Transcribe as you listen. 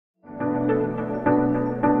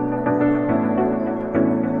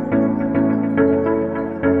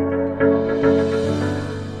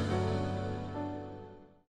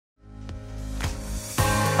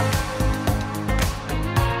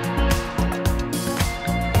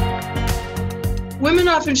Women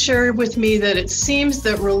often share with me that it seems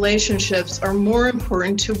that relationships are more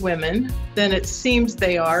important to women than it seems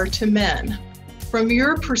they are to men. From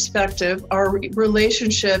your perspective, are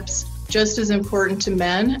relationships just as important to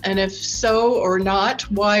men? And if so or not,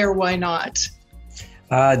 why or why not?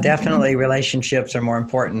 Definitely relationships are more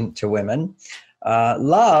important to women.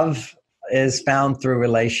 Love is found through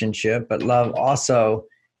relationship, but love also,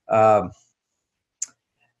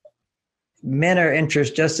 men are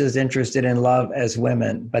just as interested in love as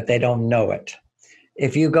women, but they don't know it.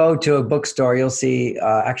 If you go to a bookstore, you'll see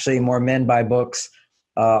actually more men buy books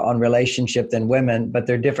on relationship than women, but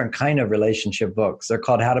they're different kind of relationship books. They're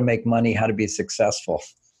called How to Make Money, How to Be Successful.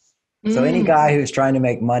 So any guy who's trying to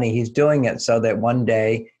make money, he's doing it so that one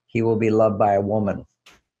day he will be loved by a woman.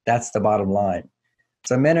 That's the bottom line.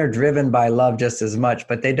 So men are driven by love just as much,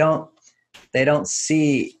 but they don't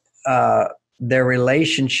see their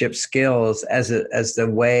relationship skills as the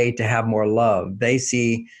way to have more love. They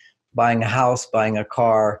see buying a house, buying a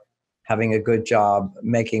car, having a good job,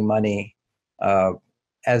 making money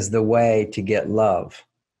as the way to get love.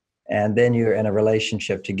 And then you're in a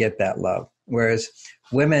relationship to get that love. Whereas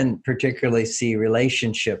women particularly see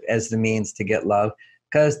relationship as the means to get love,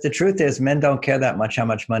 because the truth is men don't care that much how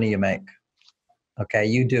much money you make. Okay,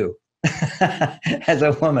 you do. As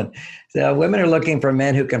a woman. So women are looking for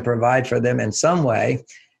men who can provide for them in some way,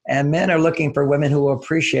 and men are looking for women who will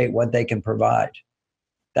appreciate what they can provide.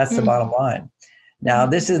 That's the bottom line. Now,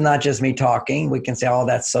 this is not just me talking. We can say, oh,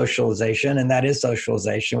 that's socialization, and that is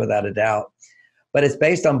socialization without a doubt. But it's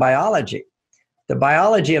based on biology. The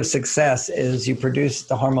biology of success is you produce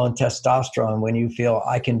the hormone testosterone when you feel,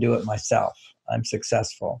 I can do it myself. I'm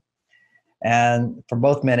successful. And for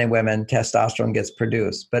both men and women, testosterone gets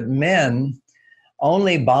produced. But men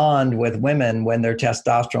only bond with women when their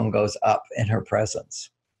testosterone goes up in her presence.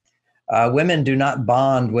 Women do not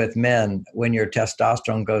bond with men when your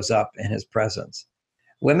testosterone goes up in his presence.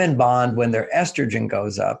 Women bond when their estrogen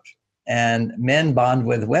goes up, and men bond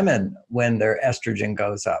with women when their estrogen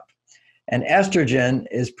goes up. And estrogen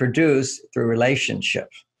is produced through relationship,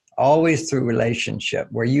 always through relationship,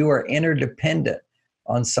 where you are interdependent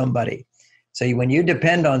on somebody. So when you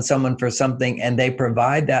depend on someone for something and they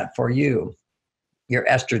provide that for you, your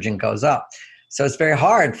estrogen goes up. So it's very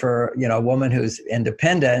hard for a woman who's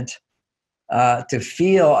independent to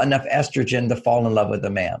feel enough estrogen to fall in love with a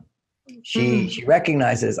man. She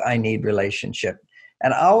recognizes I need relationship,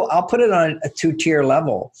 and I'll put it on a two-tier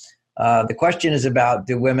level. The question is about,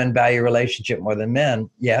 do women value relationship more than men?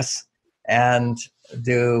 Yes. And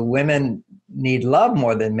do women need love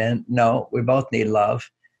more than men? No, we both need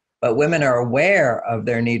love. But women are aware of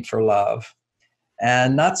their need for love,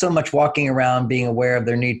 and not so much walking around being aware of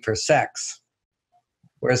their need for sex.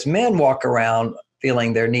 Whereas men walk around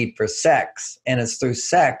feeling their need for sex, and it's through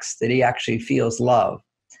sex that he actually feels love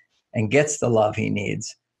and gets the love he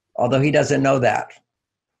needs, although he doesn't know that.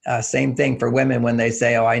 Same thing for women when they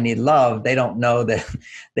say, oh, I need love. They don't know that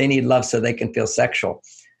they need love so they can feel sexual.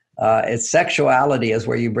 It's sexuality is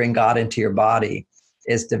where you bring God into your body.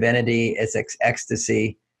 It's divinity, it's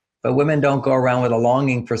ecstasy. But women don't go around with a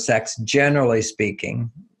longing for sex, generally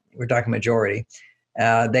speaking. We're talking majority.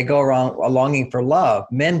 They go around a longing for love.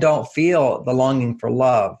 Men don't feel the longing for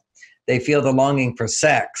love. They feel the longing for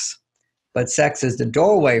sex. But sex is the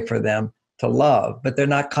doorway for them to love. But they're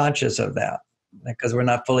not conscious of that because we're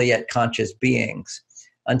not fully yet conscious beings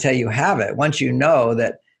until you have it. Once you know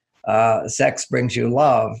that sex brings you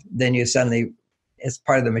love, then you suddenly, it's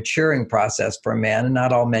part of the maturing process for a man, and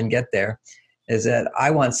not all men get there, is that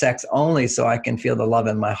I want sex only so I can feel the love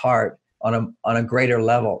in my heart on a greater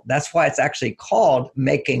level. That's why it's actually called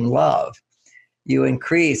making love. You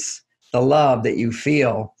increase the love that you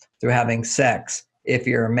feel through having sex if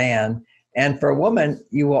you're a man. And for a woman,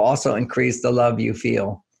 you will also increase the love you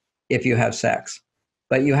feel if you have sex.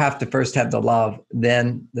 But you have to first have the love,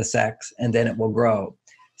 then the sex, and then it will grow.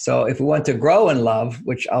 So if we want to grow in love,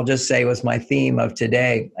 which I'll just say was my theme of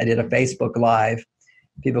today, I did a Facebook Live.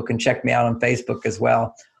 People can check me out on Facebook as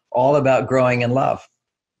well, all about growing in love.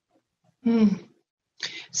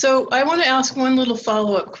 So I want to ask one little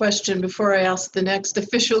follow-up question before I ask the next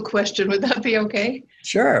official question. Would that be okay?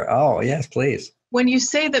 Sure. Oh, yes, please. When you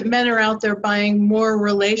say that men are out there buying more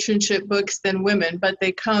relationship books than women, but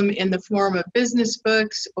they come in the form of business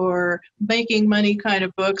books or making money kind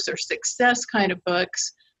of books or success kind of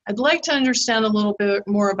books, I'd like to understand a little bit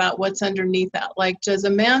more about what's underneath that. Like, does a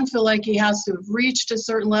man feel like he has to have reached a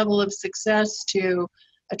certain level of success to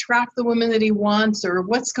attract the woman that he wants, or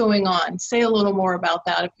what's going on? Say a little more about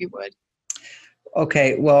that, if you would.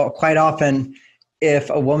 Okay, well, quite often, if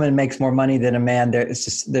a woman makes more money than a man,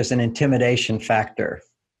 there's an intimidation factor.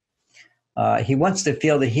 He wants to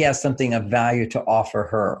feel that he has something of value to offer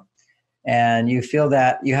her. And you feel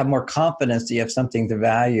that you have more confidence that you have something to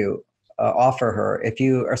value, offer her if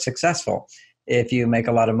you are successful, if you make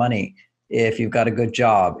a lot of money, if you've got a good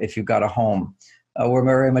job, if you've got a home. We're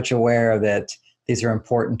very much aware that these are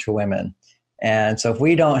important to women. And so if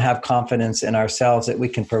we don't have confidence in ourselves that we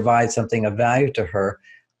can provide something of value to her,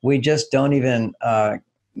 we just don't even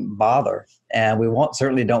bother. And we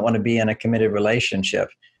certainly don't want to be in a committed relationship.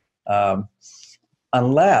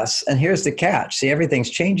 Unless, and here's the catch, see, everything's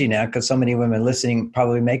changing now because so many women listening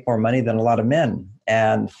probably make more money than a lot of men.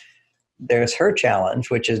 And there's her challenge,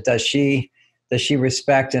 which is, does she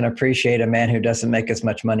respect and appreciate a man who doesn't make as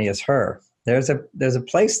much money as her? There's a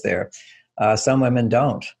place there. Some women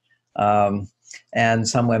don't. And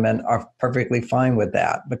some women are perfectly fine with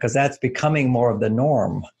that because that's becoming more of the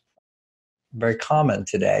norm, very common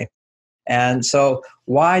today. And so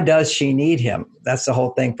why does she need him? That's the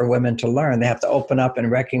whole thing for women to learn. They have to open up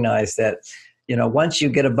and recognize that, once you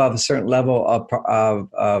get above a certain level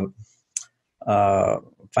of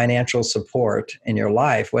financial support in your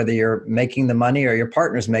life, whether you're making the money or your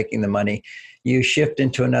partner's making the money, you shift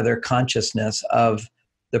into another consciousness of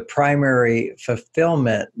the primary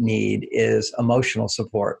fulfillment need is emotional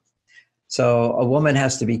support. So a woman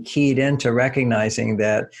has to be keyed into recognizing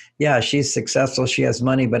that, yeah, she's successful, she has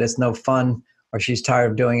money, but it's no fun, or she's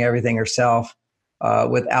tired of doing everything herself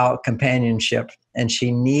without companionship. And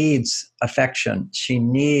she needs affection. She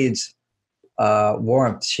needs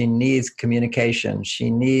warmth. She needs communication. She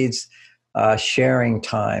needs sharing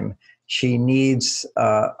time. She needs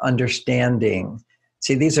understanding.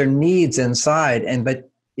 See, these are needs inside, but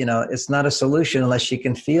it's not a solution unless she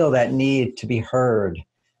can feel that need to be heard,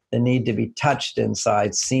 the need to be touched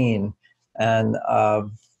inside, seen, and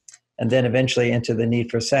then eventually into the need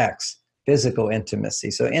for sex, physical intimacy.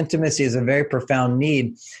 So intimacy is a very profound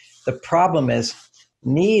need. The problem is,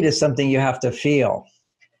 need is something you have to feel.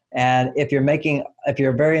 And if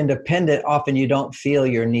you're very independent, often you don't feel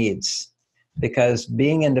your needs because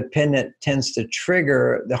being independent tends to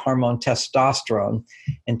trigger the hormone testosterone,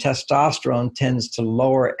 and testosterone tends to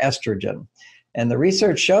lower estrogen. And the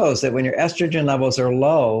research shows that when your estrogen levels are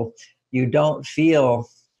low, you don't feel,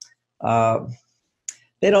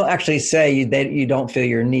 they don't actually say you don't feel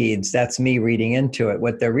your needs. That's me reading into it.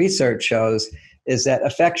 What the research shows is that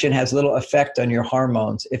affection has little effect on your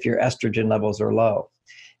hormones if your estrogen levels are low.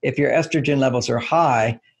 If your estrogen levels are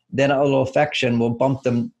high, then a little affection will bump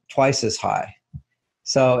them twice as high.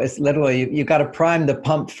 So it's literally, you got to prime the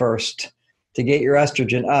pump first to get your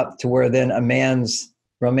estrogen up to where then a man's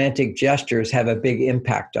romantic gestures have a big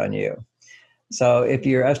impact on you. So if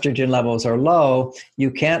your estrogen levels are low,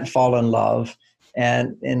 you can't fall in love.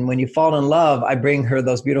 And when you fall in love, I bring her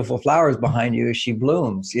those beautiful flowers behind you. She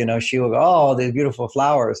blooms, she will go, oh, these beautiful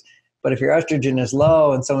flowers. But if your estrogen is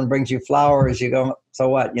low and someone brings you flowers, you go, so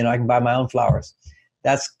what? I can buy my own flowers.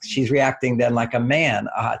 She's reacting then like a man,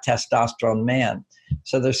 a testosterone man.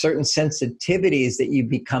 So there's certain sensitivities that you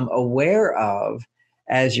become aware of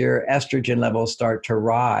as your estrogen levels start to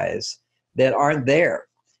rise that aren't there.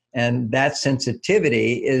 And that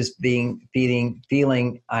sensitivity is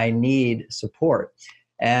feeling I need support.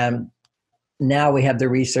 And now we have the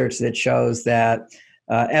research that shows that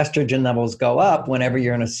estrogen levels go up whenever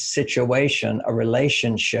you're in a situation, a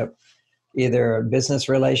relationship, either a business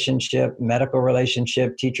relationship, medical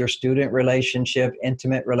relationship, teacher-student relationship,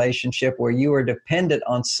 intimate relationship, where you are dependent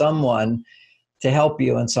on someone to help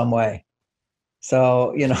you in some way.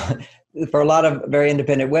 So, for a lot of very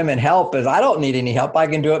independent women, help is, I don't need any help. I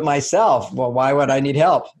can do it myself. Well, why would I need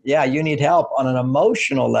help? Yeah, you need help on an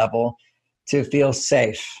emotional level to feel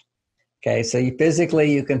safe. Okay, so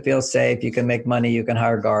physically you can feel safe, you can make money, you can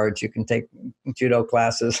hire guards, you can take judo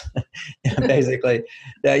classes, basically.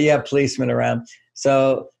 You have policemen around.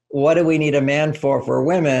 So what do we need a man for? For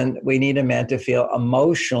women, we need a man to feel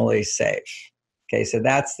emotionally safe. Okay, so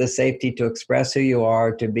that's the safety to express who you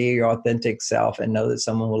are, to be your authentic self, and know that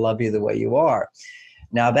someone will love you the way you are.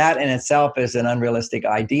 Now that in itself is an unrealistic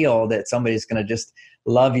ideal that somebody's going to just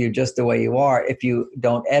love you just the way you are if you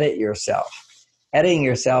don't edit yourself. Editing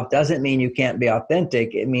yourself doesn't mean you can't be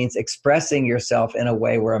authentic. It means expressing yourself in a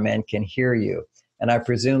way where a man can hear you. And I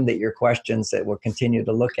presume that your questions that we'll continue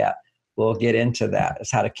to look at will get into that.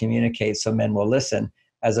 It's how to communicate so men will listen,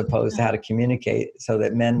 as opposed to how to communicate so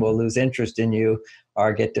that men will lose interest in you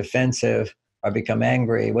or get defensive or become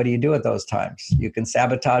angry. What do you do at those times? You can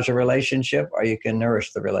sabotage a relationship or you can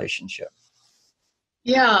nourish the relationship.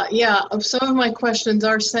 Yeah. Some of my questions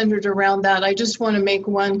are centered around that. I just want to make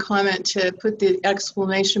one comment to put the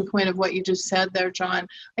exclamation point of what you just said there, John.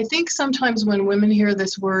 I think sometimes when women hear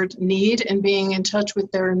this word need and being in touch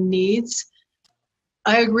with their needs,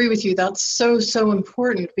 I agree with you. That's so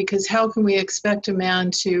important, because how can we expect a man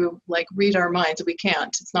to like read our minds? We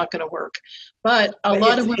can't. It's not going to work. But a But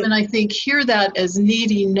lot of women, I think, hear that as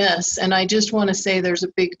neediness, and I just want to say there's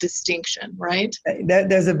a big distinction, right?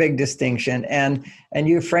 there's a big distinction, and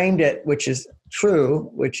you framed it, which is true,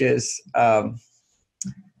 which is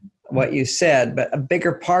what you said. But a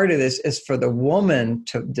bigger part of this is for the woman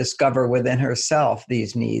to discover within herself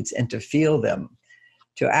these needs and to feel them.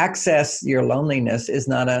 To access your loneliness is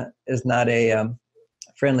not a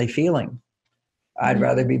friendly feeling. I'd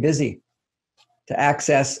rather be busy. To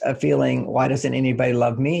access a feeling, why doesn't anybody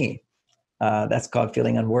love me? That's called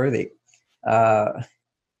feeling unworthy.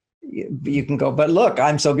 You can go, but look,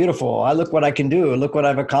 I'm so beautiful. I look what I can do. Look what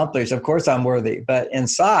I've accomplished. Of course I'm worthy. But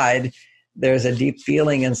inside, there's a deep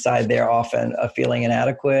feeling inside there, often a feeling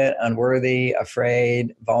inadequate, unworthy,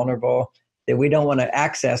 afraid, vulnerable, that we don't want to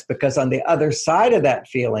access, because on the other side of that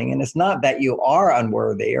feeling, and it's not that you are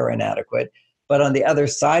unworthy or inadequate, but on the other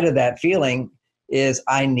side of that feeling is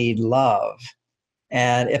I need love.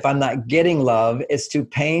 And if I'm not getting love, it's too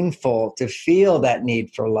painful to feel that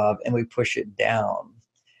need for love, and we push it down.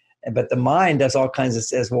 But the mind does all kinds of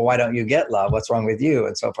says, well, why don't you get love? What's wrong with you?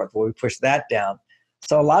 And so forth. Well, we push that down.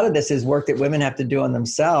 So a lot of this is work that women have to do on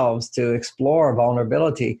themselves to explore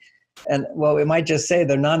vulnerability. And well, we might just say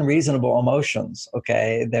they're non-reasonable emotions.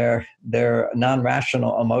 Okay, they're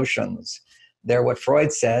non-rational emotions. They're what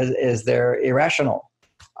Freud says is they're irrational.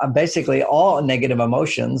 Basically, all negative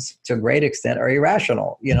emotions, to a great extent, are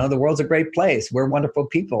irrational. The world's a great place. We're wonderful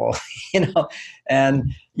people.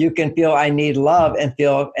 And you can feel I need love and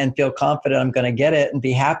feel confident I'm going to get it and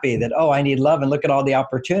be happy that, oh, I need love and look at all the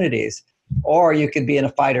opportunities. Or you could be in a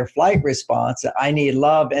fight or flight response. I need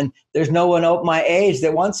love, and there's no one at my age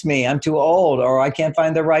that wants me. I'm too old, or I can't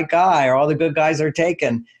find the right guy, or all the good guys are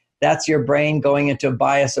taken. That's your brain going into a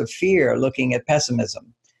bias of fear, looking at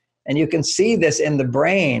pessimism. And you can see this in the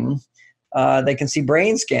brain. They can see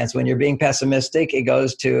brain scans. When you're being pessimistic, it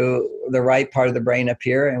goes to the right part of the brain up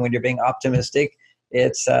here. And when you're being optimistic,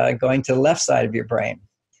 it's going to the left side of your brain,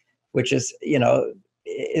 which is,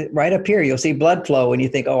 right up here. You'll see blood flow when you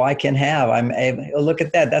think, oh, I can have, look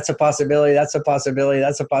at that. That's a possibility. That's a possibility.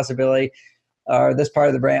 That's a possibility. Or this part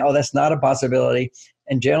of the brain, oh, that's not a possibility.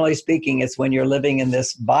 And generally speaking, it's when you're living in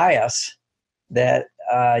this bias that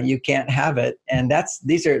you can't have it. And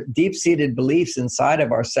these are deep-seated beliefs inside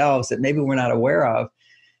of ourselves that maybe we're not aware of.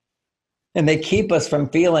 And they keep us from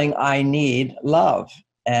feeling I need love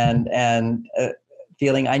and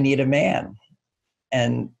feeling I need a man.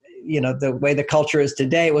 And the way the culture is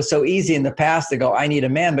today, it was so easy in the past to go, I need a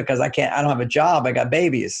man because I don't have a job. I got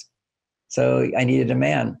babies. So I needed a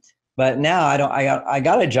man. But now I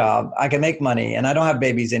got a job. I can make money and I don't have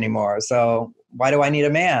babies anymore. So why do I need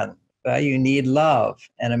a man? Well, you need love,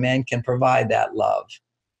 and a man can provide that love.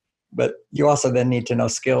 But you also then need to know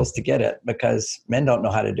skills to get it, because men don't know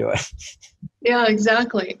how to do it. Yeah,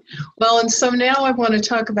 exactly. Well, and so now I want to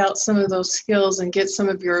talk about some of those skills and get some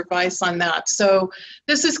of your advice on that. So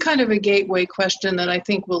this is kind of a gateway question that I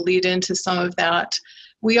think will lead into some of that.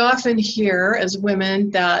 We often hear as women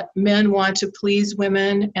that men want to please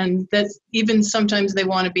women, and that even sometimes they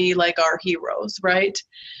want to be like our heroes, right?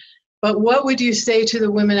 But what would you say to the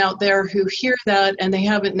women out there who hear that and they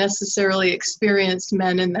haven't necessarily experienced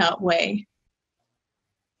men in that way?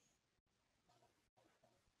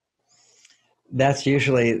 That's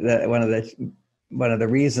usually one of the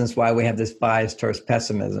reasons why we have this bias towards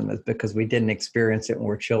pessimism, is because we didn't experience it when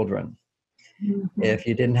we're children. Mm-hmm. If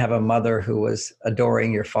you didn't have a mother who was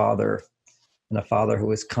adoring your father and a father who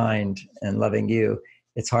was kind and loving you,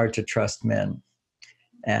 it's hard to trust men.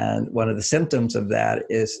 And one of the symptoms of that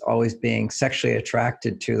is always being sexually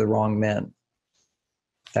attracted to the wrong men.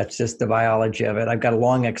 That's just the biology of it. I've got a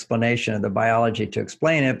long explanation of the biology to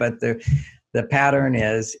explain it, but the pattern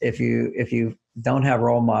is if you don't have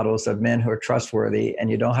role models of men who are trustworthy,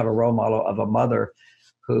 and you don't have a role model of a mother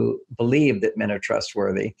who believed that men are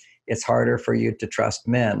trustworthy, it's harder for you to trust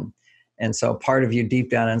men. And so part of you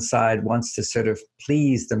deep down inside wants to sort of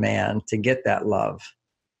please the man to get that love,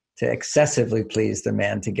 to excessively please the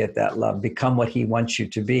man to get that love, become what he wants you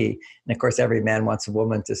to be. And of course, every man wants a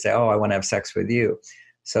woman to say, oh, I want to have sex with you.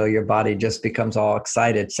 So your body just becomes all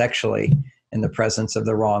excited sexually in the presence of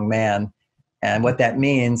the wrong man. And what that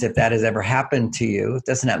means, if that has ever happened to you, it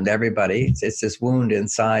doesn't happen to everybody. It's this wound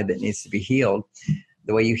inside that needs to be healed.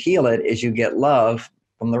 The way you heal it is you get love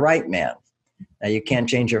from the right man. Now, you can't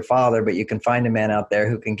change your father, but you can find a man out there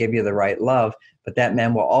who can give you the right love. But that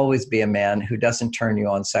man will always be a man who doesn't turn you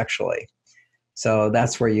on sexually. So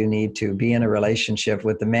that's where you need to be in a relationship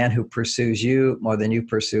with the man who pursues you more than you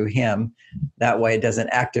pursue him. That way it doesn't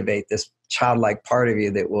activate this childlike part of you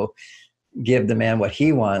that will give the man what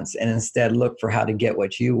he wants and instead look for how to get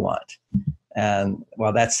what you want. And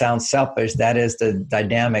while that sounds selfish, that is the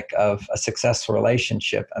dynamic of a successful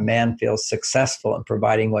relationship. A man feels successful in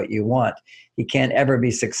providing what you want. He can't ever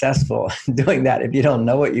be successful doing that if you don't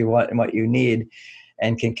know what you want and what you need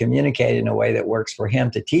and can communicate in a way that works for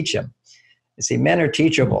him to teach him. You see, men are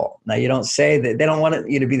teachable. Now, you don't say that they don't want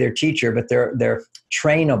you to be their teacher, but they're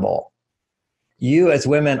trainable. You as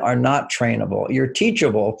women are not trainable. You're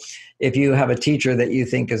teachable if you have a teacher that you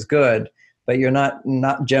think is good, but you're not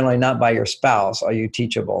generally not by your spouse are you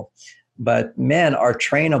teachable. But men are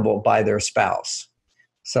trainable by their spouse.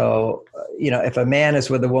 So, if a man is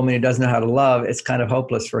with a woman who doesn't know how to love, it's kind of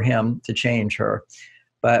hopeless for him to change her.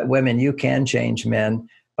 But women, you can change men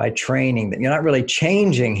by training them. You're not really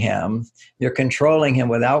changing him. You're controlling him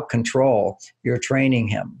without control. You're training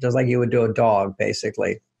him, just like you would do a dog,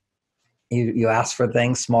 basically. You ask for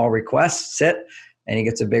things, small requests, sit, and he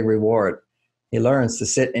gets a big reward. He learns to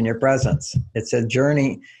sit in your presence. It's a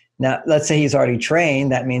journey. Now, let's say he's already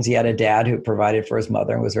trained. That means he had a dad who provided for his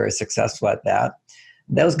mother and was very successful at that.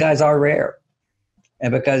 Those guys are rare.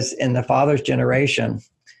 And because in the father's generation,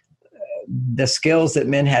 the skills that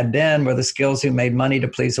men had then were the skills who made money to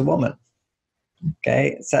please a woman.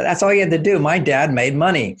 Okay, so that's all you had to do. My dad made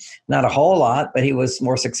money, not a whole lot, but he was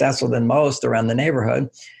more successful than most around the neighborhood.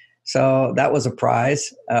 So that was a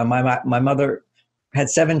prize. My mother had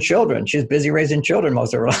 7 children. She was busy raising children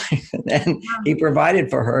most of her life. And he provided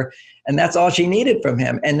for her. And that's all she needed from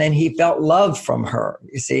him. And then he felt love from her,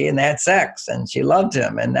 you see, and they had sex and she loved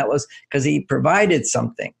him. And that was because he provided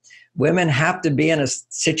something. Women have to be in a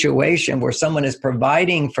situation where someone is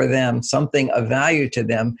providing for them something of value to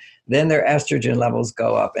them. Then their estrogen levels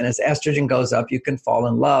go up. And as estrogen goes up, you can fall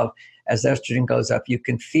in love. As estrogen goes up, you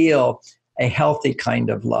can feel a healthy kind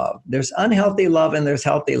of love. There's unhealthy love and there's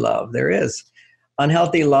healthy love. There is.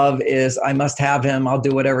 Unhealthy love is, I must have him. I'll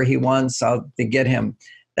do whatever he wants to get him.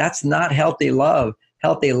 That's not healthy love.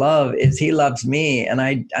 Healthy love is he loves me and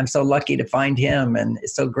I'm so lucky to find him and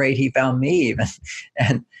it's so great he found me even.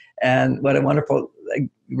 And what a wonderful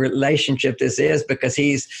relationship this is because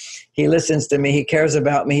he listens to me. He cares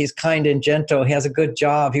about me. He's kind and gentle. He has a good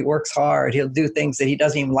job. He works hard. He'll do things that he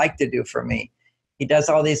doesn't even like to do for me. He does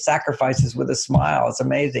all these sacrifices with a smile. It's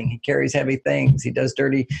amazing. He carries heavy things. He does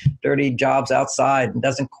dirty jobs outside and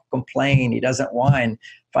doesn't complain. He doesn't whine.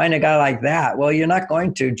 Find a guy like that. Well, you're not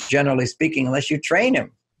going to, generally speaking, unless you train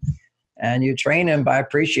him. And you train him by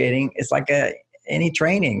appreciating. It's like any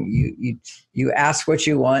training. You ask what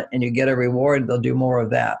you want and you get a reward. They'll do more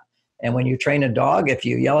of that. And when you train a dog, if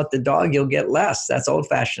you yell at the dog, you'll get less. That's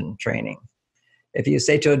old-fashioned training. If you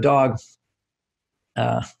say to a dog,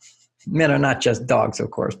 men are not just dogs, of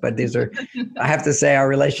course, but these are, I have to say our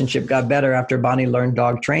relationship got better after Bonnie learned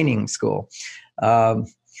dog training school.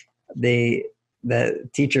 The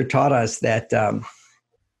teacher taught us that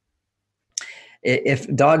if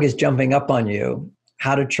a dog is jumping up on you,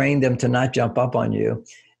 how to train them to not jump up on you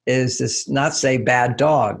is to not say bad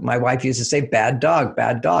dog. My wife used to say bad dog.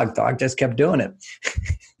 Dog just kept doing it.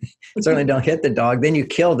 Certainly don't hit the dog. Then you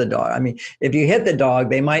kill the dog. I mean, if you hit the dog,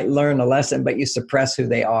 they might learn a lesson, but you suppress who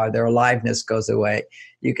they are. Their aliveness goes away.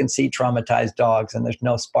 You can see traumatized dogs and there's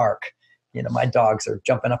no spark. My dogs are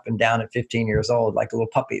jumping up and down at 15 years old like little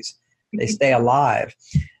puppies. They stay alive.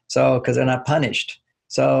 So, because they're not punished.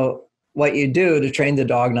 So what you do to train the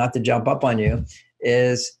dog not to jump up on you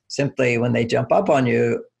is simply when they jump up on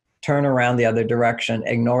you, turn around the other direction,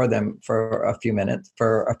 ignore them for a few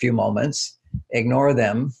moments, ignore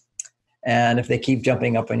them. And if they keep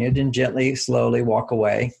jumping up on you, then gently, slowly walk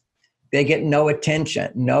away. They get no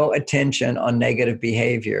attention on negative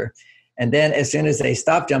behavior. And then as soon as they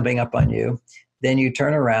stop jumping up on you, then you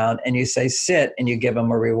turn around and you say, sit, and you give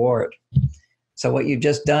them a reward. So what you've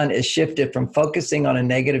just done is shifted from focusing on a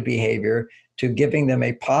negative behavior to giving them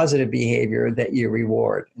a positive behavior that you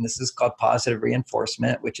reward. And this is called positive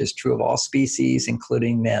reinforcement, which is true of all species,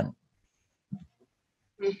 including men.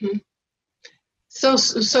 Mm-hmm.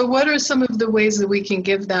 So what are some of the ways that we can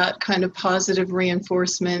give that kind of positive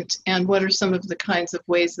reinforcement, and what are some of the kinds of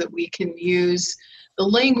ways that we can use, the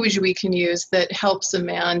language we can use that helps a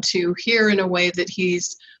man to hear in a way that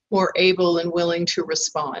he's more able and willing to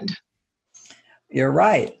respond? You're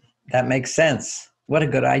right. That makes sense. What a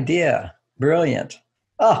good idea. Brilliant.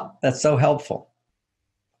 Oh, that's so helpful.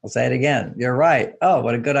 I'll say it again. You're right. Oh,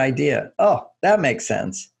 what a good idea. Oh, that makes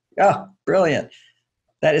sense. Oh, brilliant.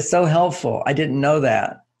 That is so helpful. I didn't know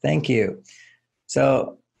that. Thank you.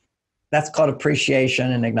 So that's called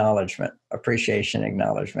appreciation and acknowledgement. Appreciation,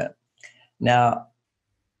 acknowledgement. Now,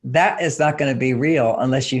 that is not going to be real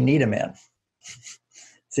unless you need a man.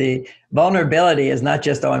 See, vulnerability is not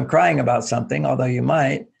just, oh, I'm crying about something, although you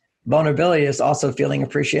might. Vulnerability is also feeling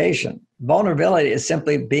appreciation. Vulnerability is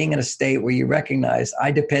simply being in a state where you recognize,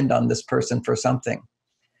 I depend on this person for something.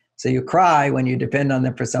 So you cry when you depend on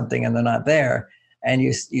them for something and they're not there. And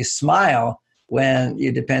you smile when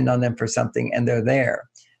you depend on them for something and they're there.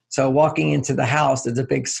 So walking into the house, there's a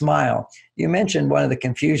big smile. You mentioned one of the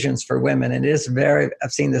confusions for women, and it is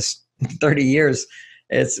I've seen this 30 years.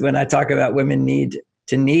 It's when I talk about women need,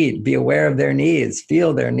 be aware of their needs,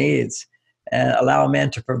 feel their needs, and allow a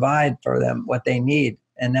man to provide for them what they need.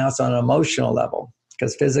 And now it's on an emotional level,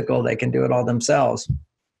 because physical, they can do it all themselves.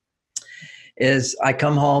 Is I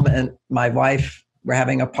come home and my wife, we're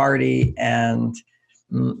having a party, and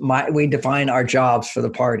we define our jobs for the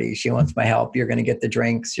party. She wants my help. You're going to get the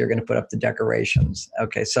drinks. You're going to put up the decorations.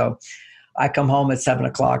 Okay, so I come home at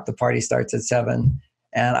 7:00. The party starts at 7,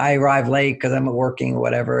 and I arrive late because I'm working or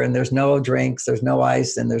whatever. And there's no drinks, there's no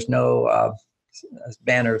ice, and there's no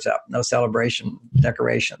banners up, no celebration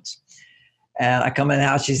decorations. And I come in the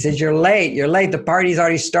house. She says, "You're late. You're late. The party's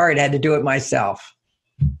already started. I had to do it myself."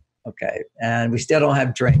 Okay, and we still don't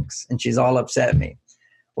have drinks, and she's all upset at me.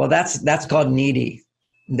 Well, that's called needy.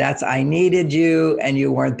 That's, I needed you and you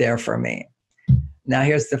weren't there for me. Now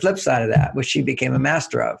here's the flip side of that, which she became a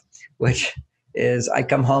master of, which is I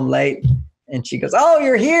come home late and she goes, "Oh,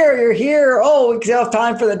 you're here. Oh, we still have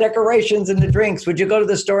time for the decorations and the drinks. Would you go to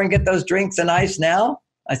the store and get those drinks and ice now?"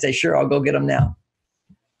 I say, "Sure, I'll go get them now."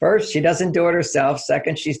 First, she doesn't do it herself.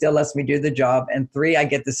 Second, she still lets me do the job. And 3, I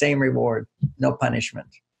get the same reward, no punishment.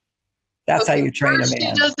 That's how you train a man. First,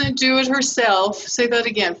 she doesn't do it herself. Say that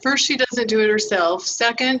again. First, she doesn't do it herself.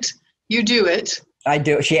 Second, you do it. I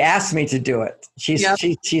do. She asks me to do it. She's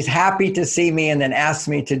happy to see me and then asks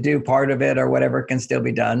me to do part of it or whatever can still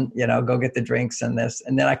be done. You know, go get the drinks and this.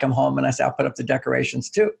 And then I come home and I say, "I'll put up the decorations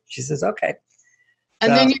too." She says, "Okay."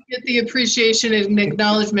 And then you get the appreciation and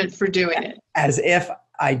acknowledgement for doing it. As if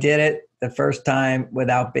I did it the first time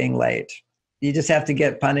without being late. You just have to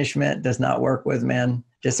get punishment. Does not work with men.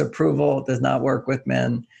 Disapproval does not work with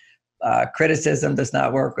men. Criticism does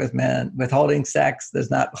not work with men. Withholding sex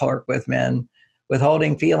does not work with men.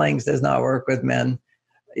 Withholding feelings does not work with men.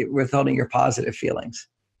 Withholding your positive feelings.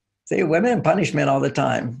 See, women punishment all the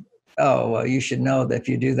time. "Oh, well, you should know that if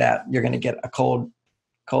you do that, you're going to get a cold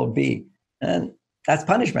B." And that's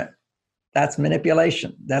punishment. That's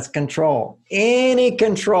manipulation. That's control. Any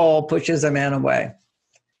control pushes a man away.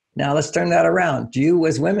 Now let's turn that around. Do you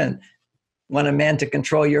as women want a man to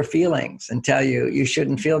control your feelings and tell you, you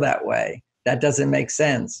shouldn't feel that way? That doesn't make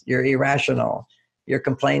sense. You're irrational. You're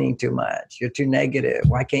complaining too much. You're too negative.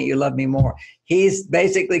 Why can't you love me more? He's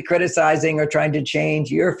basically criticizing or trying to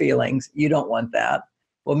change your feelings. You don't want that.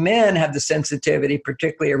 Well, men have the sensitivity,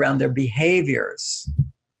 particularly around their behaviors,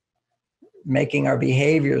 making our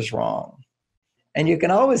behaviors wrong. And you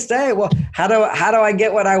can always say, well, how do I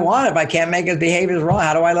get what I want if I can't make his behaviors wrong?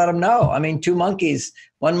 How do I let him know? I mean, 2 monkeys,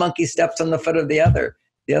 one monkey steps on the foot of the other.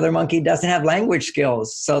 The other monkey doesn't have language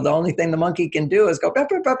skills. So the only thing the monkey can do is go, "Bup,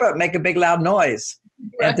 bup, bup, bup," make a big loud noise.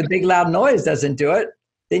 Right. And if the big loud noise doesn't do it,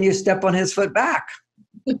 then you step on his foot back.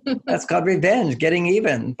 That's called revenge, getting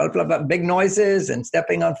even. Blah, blah, blah, big noises and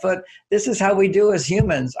stepping on foot. This is how we do as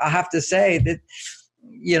humans. I have to say that,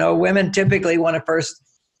 you know, women typically want to first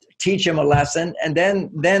teach them a lesson, and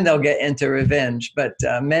then they'll get into revenge. But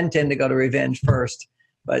men tend to go to revenge first.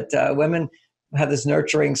 But women have this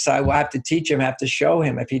nurturing side. Well, I have to teach him, I have to show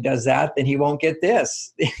him. If he does that, then he won't get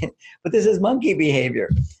this. But this is monkey behavior.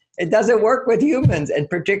 It doesn't work with humans, and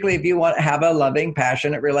particularly if you want to have a loving,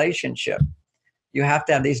 passionate relationship. You have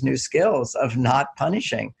to have these new skills of not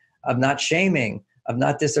punishing, of not shaming, of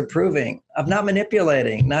not disapproving, of not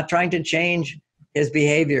manipulating, not trying to change his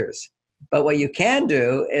behaviors. But what you can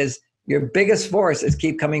do is your biggest force is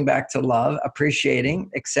keep coming back to love,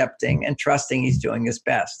 appreciating, accepting, and trusting he's doing his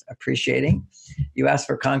best. Appreciating. You asked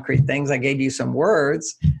for concrete things. I gave you some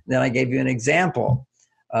words. Then I gave you an example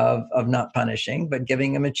of not punishing, but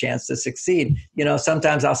giving him a chance to succeed. You know,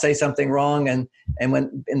 sometimes I'll say something wrong. And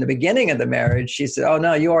when in the beginning of the marriage, she said, "Oh,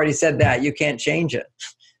 no, you already said that. You can't change it."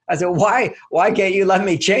 I said, why can't you let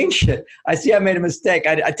me change it? I see I made a mistake.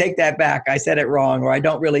 I take that back. I said it wrong, or I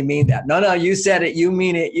don't really mean that. No, you said it. You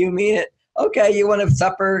mean it. You mean it. Okay, you want to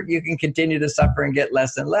suffer? You can continue to suffer and get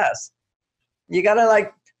less and less. You got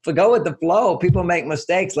to go with the flow. People make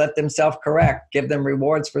mistakes. Let them self-correct. Give them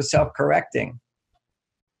rewards for self-correcting.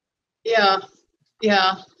 Yeah.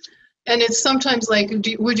 And it's sometimes like,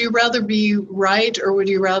 would you rather be right, or would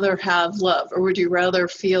you rather have love, or would you rather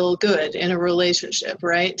feel good in a relationship,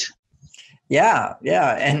 right? Yeah,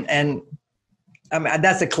 yeah. And I mean,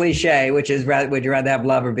 that's a cliche, which is would you rather have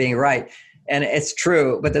love or being right? And it's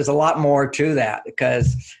true, but there's a lot more to that,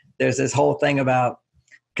 because there's this whole thing about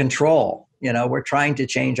control. We're trying to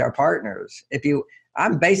change our partners.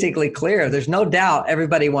 I'm basically clear. There's no doubt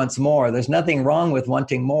everybody wants more. There's nothing wrong with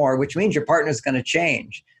wanting more, which means your partner's going to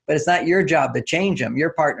change. But it's not your job to change them.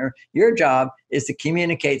 Your job is to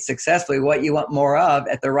communicate successfully what you want more of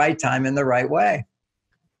at the right time in the right way.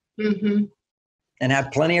 Mm-hmm. And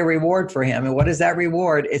have plenty of reward for him. And what is that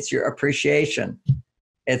reward? It's your appreciation.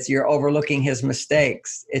 It's your overlooking his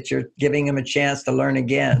mistakes. It's your giving him a chance to learn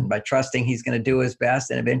again by trusting he's going to do his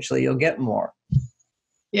best, and eventually you'll get more.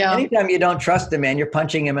 Yeah. Anytime you don't trust a man, you're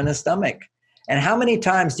punching him in the stomach. And how many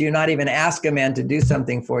times do you not even ask a man to do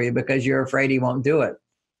something for you because you're afraid he won't do it?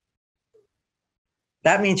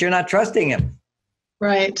 That means you're not trusting him.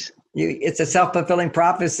 Right. It's a self-fulfilling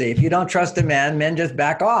prophecy. If you don't trust a man, men just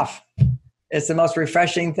back off. It's the most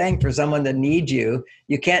refreshing thing for someone to need you.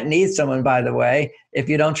 You can't need someone, by the way, if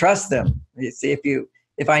you don't trust them. You see,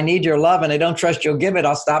 if I need your love and I don't trust you'll give it,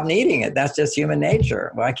 I'll stop needing it. That's just human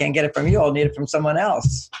nature. Well, I can't get it from you. I'll need it from someone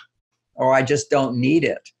else. Or I just don't need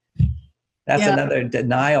it. That's another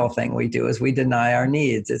denial thing we do, is we deny our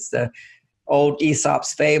needs. It's the old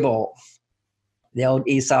Aesop's fable. The old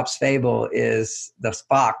Aesop's fable is the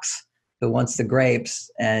fox who wants the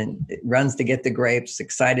grapes and runs to get the grapes,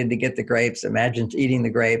 excited to get the grapes, imagines eating the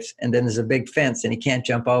grapes, and then there's a big fence and he can't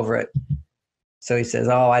jump over it. So he says,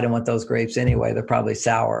 oh, I don't want those grapes anyway. They're probably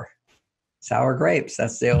sour. Sour grapes.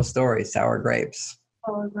 That's the old story, sour grapes.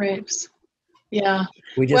 Sour grapes. Yeah.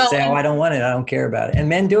 We just say, oh, I don't want it. I don't care about it. And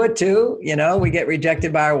men do it too. We get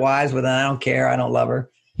rejected by our wives with, I don't care. I don't love her.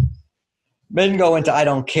 Men go into, I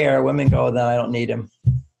don't care. Women go, then I don't need him.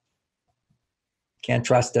 Can't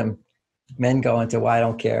trust him. Men go into, well, I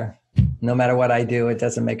don't care. No matter what I do, it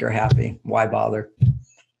doesn't make her happy. Why bother?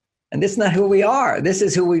 And this is not who we are. This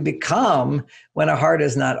is who we become when our heart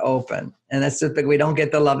is not open. And that's just, we don't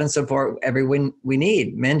get the love and support everyone we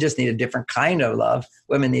need. Men just need a different kind of love.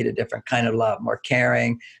 Women need a different kind of love, more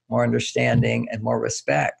caring, more understanding, and more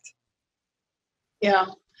respect. Yeah.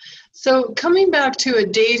 So coming back to a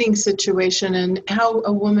dating situation and how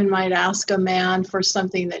a woman might ask a man for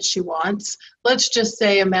something that she wants. Let's just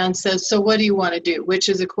say a man says, so what do you want to do? Which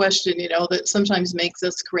is a question, that sometimes makes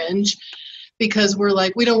us cringe, because we're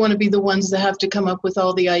like, we don't want to be the ones that have to come up with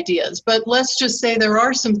all the ideas. But let's just say there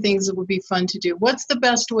are some things that would be fun to do. What's the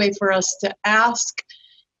best way for us to ask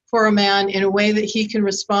for a man in a way that he can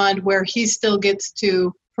respond where he still gets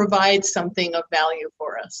to provide something of value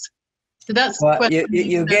for us? So that's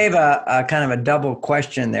you gave a kind of a double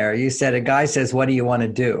question there. You said a guy says, what do you want to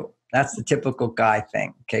do? That's the typical guy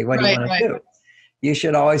thing. Okay, what do you want to do? You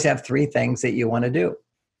should always have 3 things that you want to do.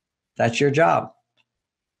 That's your job.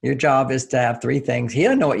 Your job is to have 3 things. He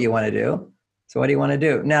doesn't know what you want to do. So what do you want to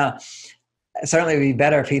do? Now, certainly it would be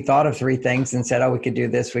better if he thought of 3 things and said, oh, we could do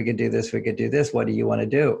this, we could do this, we could do this. What do you want to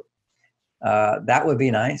do? That would be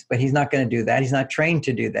nice, but he's not going to do that. He's not trained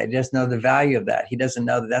to do that. He doesn't know the value of that. He doesn't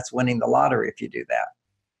know that that's winning the lottery if you do that.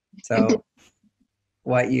 So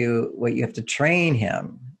what you have to train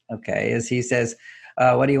him, okay, is he says,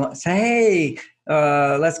 what do you want? Say, hey,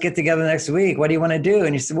 let's get together next week. What do you want to do?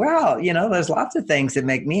 And you say, well, there's lots of things that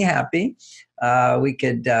make me happy. We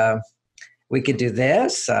could do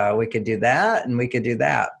this, we could do that, and we could do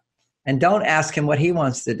that. And don't ask him what he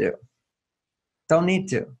wants to do. Don't need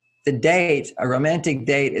to. The date, a romantic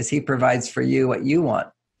date, is he provides for you what you want.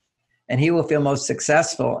 And he will feel most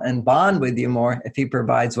successful and bond with you more if he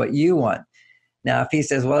provides what you want. Now, if he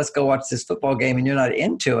says, well, let's go watch this football game and you're not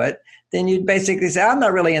into it, then you'd basically say, I'm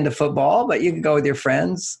not really into football, but you can go with your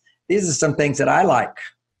friends. These are some things that I like.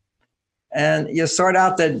 And you sort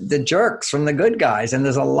out the jerks from the good guys. And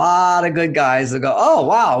there's a lot of good guys that go, oh,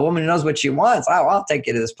 wow, a woman who knows what she wants. Oh, I'll take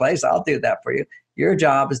you to this place. I'll do that for you. Your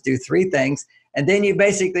job is do 3 things. And then you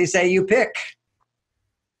basically say, you pick.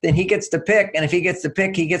 Then he gets to pick. And if he gets to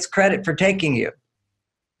pick, he gets credit for taking you.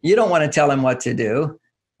 You don't want to tell him what to do.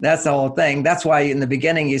 That's the whole thing. That's why in the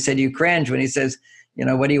beginning you said you cringe when he says,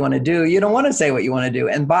 what do you want to do? You don't want to say what you want to do.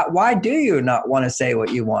 And why do you not want to say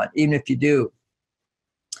what you want, even if you do?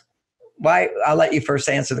 Why? I'll let you first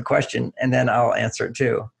answer the question, and then I'll answer it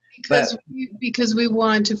too. Because we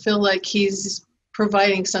want to feel like he's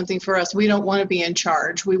providing something for us. We don't want to be in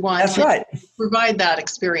charge. We want to provide that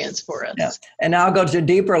experience for us. Yeah. And now I'll go to a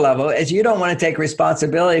deeper level, is you don't want to take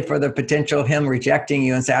responsibility for the potential of him rejecting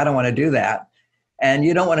you and say, I don't want to do that. And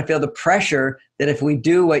you don't want to feel the pressure that if we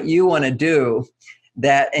do what you want to do,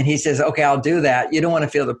 and he says, okay, I'll do that. You don't want to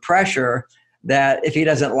feel the pressure that if he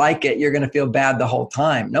doesn't like it, you're going to feel bad the whole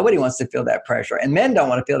time. Nobody wants to feel that pressure. And men don't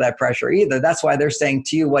want to feel that pressure either. That's why they're saying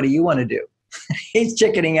to you, what do you want to do? He's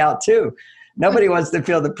chickening out too. Nobody wants to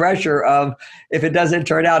feel the pressure of, if it doesn't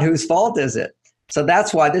turn out, whose fault is it? So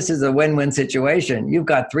that's why this is a win-win situation. You've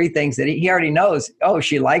got three things that he already knows. Oh,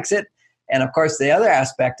 she likes it. And of course, the other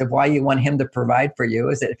aspect of why you want him to provide for you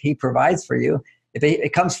is that if he provides for you, if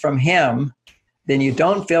it comes from him, then you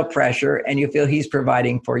don't feel pressure and you feel he's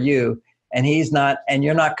providing for you. And he's not, and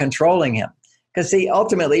you're not controlling him. Because see,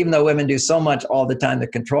 ultimately, even though women do so much all the time to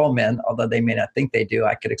control men, although they may not think they do,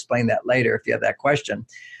 I could explain that later if you have that question.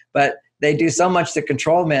 But they do so much to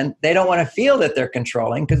control men, they don't want to feel that they're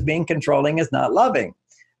controlling, because being controlling is not loving.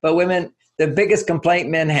 But women, the biggest complaint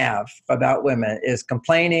men have about women is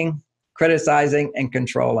complaining, criticizing, and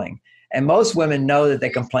controlling. And most women know that they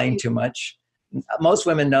complain too much. Most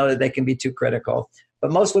women know that they can be too critical.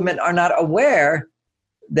 But most women are not aware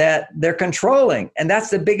that they're controlling. And that's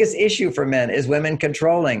the biggest issue for men, is women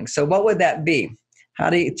controlling. So what would that be?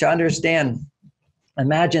 To understand,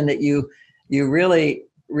 imagine that you really,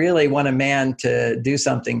 really want a man to do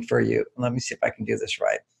something for you. Let me see if I can do this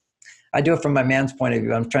right. I do it from my man's point of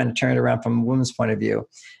view. I'm trying to turn it around from a woman's point of view.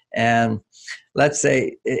 And let's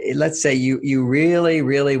say you really,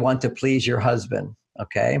 really want to please your husband,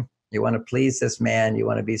 okay? You want to please this man. You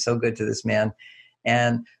want to be so good to this man.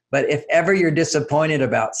 But if ever you're disappointed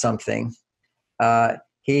about something,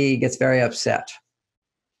 he gets very upset.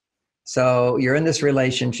 So you're in this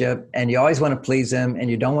relationship and you always want to please him and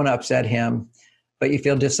you don't want to upset him, but you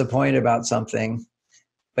feel disappointed about something,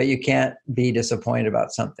 but you can't be disappointed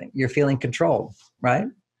about something. You're feeling controlled, right?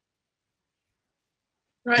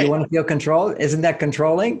 Right. You want to feel controlled? Isn't that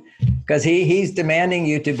controlling? Because he's demanding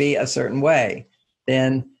you to be a certain way.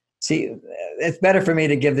 Then see, it's better for me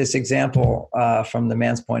to give this example from the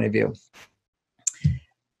man's point of view.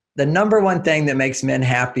 The number one thing that makes men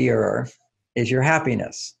happier is your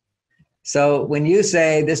happiness. So when you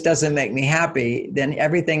say, this doesn't make me happy, then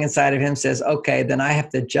everything inside of him says, okay, then I have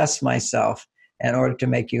to adjust myself in order to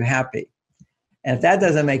make you happy. And if that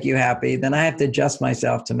doesn't make you happy, then I have to adjust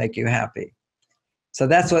myself to make you happy. So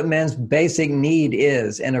that's what men's basic need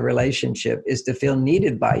is in a relationship, is to feel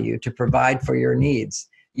needed by you, to provide for your needs.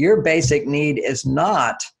 Your basic need is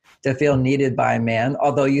not to feel needed by a man,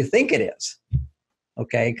 although you think it is,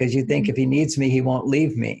 okay? Because you think if he needs me, he won't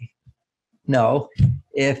leave me. No,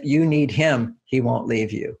 if you need him, he won't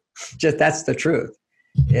leave you. Just that's the truth.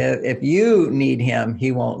 If you need him,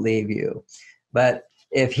 he won't leave you. But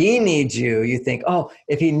if he needs you, you think, oh,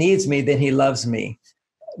 if he needs me, then he loves me.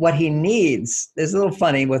 What he needs, it's a little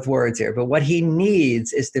funny with words here, but what he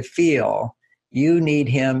needs is to feel you need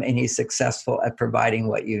him and he's successful at providing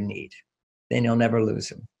what you need. Then you'll never lose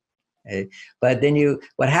him. Okay? But then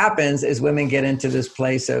what happens is women get into this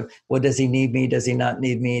place of, well, does he need me? Does he not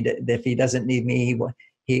need me? If he doesn't need me,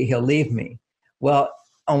 he'll leave me. Well,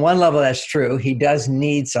 on one level, that's true. He does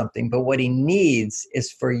need something, but what he needs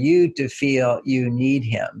is for you to feel you need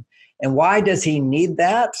him. And why does he need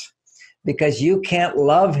that? Because you can't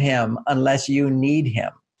love him unless you need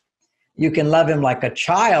him. You can love him like a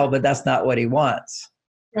child, but that's not what he wants.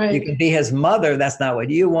 Right. You can be his mother. That's not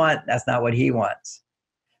what you want. That's not what he wants.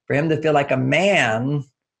 For him to feel like a man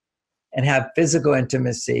and have physical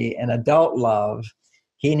intimacy and adult love,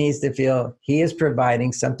 he needs to feel he is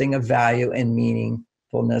providing something of value and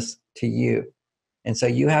meaningfulness to you. And so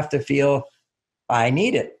you have to feel, I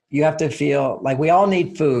need it. You have to feel like we all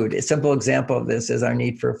need food. A simple example of this is our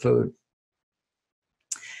need for food.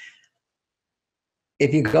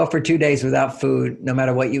 If you go for 2 days without food, no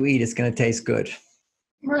matter what you eat, it's going to taste good.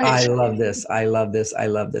 Right. I love this. I love this. I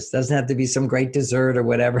love this. Doesn't have to be some great dessert or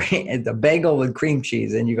whatever. The bagel with cream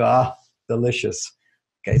cheese and you go, oh, delicious.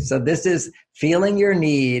 Okay. So this is feeling your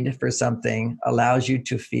need for something allows you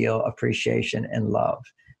to feel appreciation and love.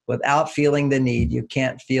 Without feeling the need, you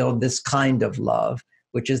can't feel this kind of love,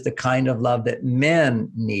 which is the kind of love that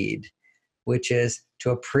men need, which is to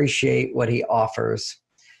appreciate what he offers,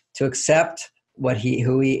 to accept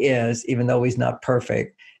who he is, even though he's not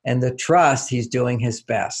perfect, and the trust he's doing his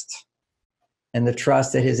best, and the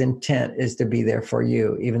trust that his intent is to be there for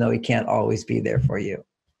you, even though he can't always be there for you.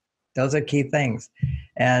 Those are key things.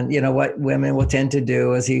 And you know what women will tend to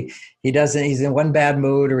do is he's in one bad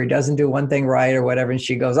mood or he doesn't do one thing right or whatever, and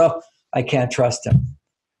she goes, oh, I can't trust him.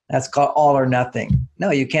 That's called all or nothing.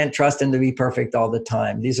 No, you can't trust him to be perfect all the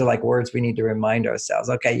time. These are like words we need to remind ourselves.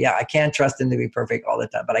 Okay, yeah, I can't trust him to be perfect all the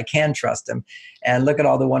time, but I can trust him. And look at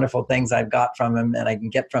all the wonderful things I've got from him and I can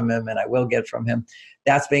get from him and I will get from him.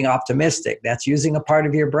 That's being optimistic. That's using a part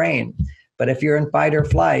of your brain. But if you're in fight or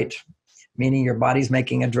flight, meaning your body's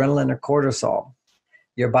making adrenaline or cortisol.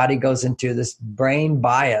 Your body goes into this brain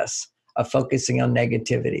bias of focusing on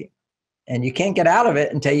negativity. And you can't get out of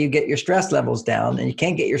it until you get your stress levels down. And you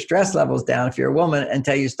can't get your stress levels down if you're a woman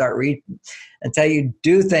until you until you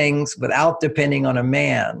do things without depending on a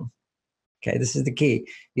man. Okay, this is the key.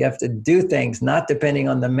 You have to do things not depending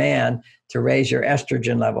on the man to raise your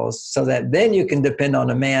estrogen levels so that then you can depend on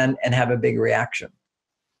a man and have a big reaction.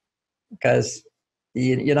 Because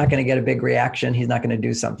you're not going to get a big reaction. He's not going to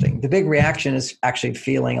do something. The big reaction is actually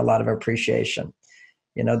feeling a lot of appreciation.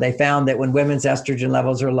 They found that when women's estrogen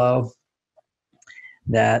levels are low,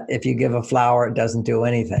 that if you give a flower, it doesn't do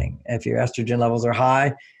anything. If your estrogen levels are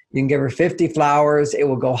high, you can give her 50 flowers, it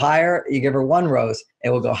will go higher. You give her one rose, it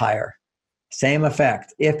will go higher. Same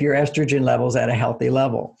effect if your estrogen levels at a healthy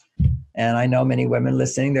level. And I know many women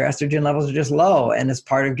listening, their estrogen levels are just low and it's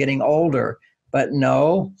part of getting older. But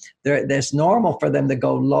no, it's normal for them to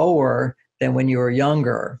go lower than when you were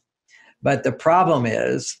younger. But the problem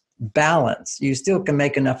is balance. You still can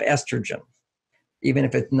make enough estrogen, even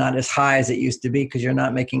if it's not as high as it used to be, because you're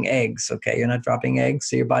not making eggs, okay? You're not dropping eggs,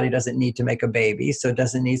 so your body doesn't need to make a baby, so it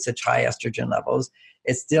doesn't need such high estrogen levels.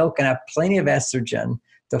 It still can have plenty of estrogen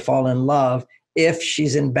to fall in love if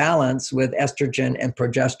she's in balance with estrogen and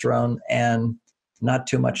progesterone and not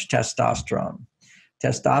too much testosterone.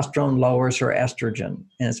 Testosterone lowers her estrogen,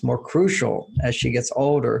 and it's more crucial as she gets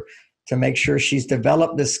older to make sure she's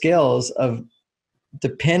developed the skills of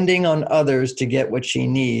depending on others to get what she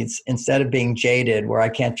needs instead of being jaded where I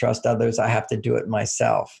can't trust others, I have to do it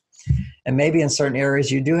myself. And maybe in certain areas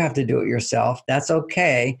you do have to do it yourself. That's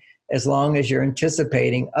okay, as long as you're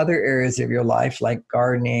anticipating other areas of your life like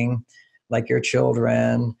gardening, like your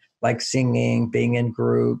children, like singing, being in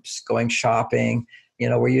groups, going shopping,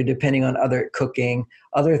 where you're depending on other cooking,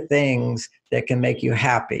 other things that can make you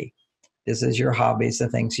happy. This is your hobbies, the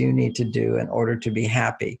things you need to do in order to be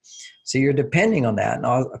happy. So you're depending on that. And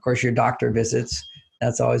of course, your doctor visits,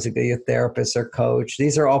 that's always a good, your therapist or coach.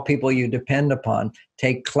 These are all people you depend upon.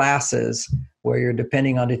 Take classes where you're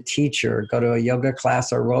depending on a teacher. Go to a yoga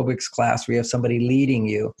class or aerobics class where you have somebody leading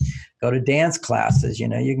you. Go to dance classes. You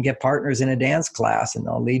can get partners in a dance class and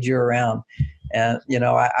they'll lead you around. And,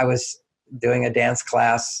 I was doing a dance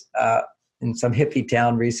class in some hippie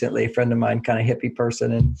town recently, a friend of mine, kind of hippie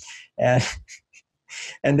person.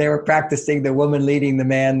 And they were practicing the woman leading the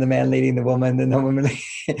man leading the woman, and the woman,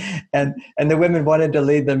 and the women wanted to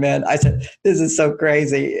lead the men. I said, "This is so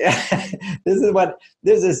crazy.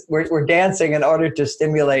 We're dancing in order to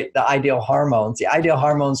stimulate the ideal hormones. The ideal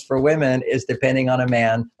hormones for women is depending on a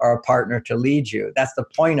man or a partner to lead you. That's the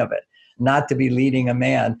point of it, not to be leading a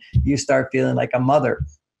man. You start feeling like a mother."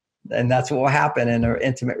 And that's what will happen in an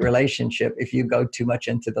intimate relationship if you go too much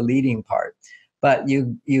into the leading part. But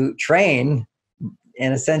you train.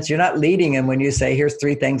 In a sense, you're not leading him when you say, here's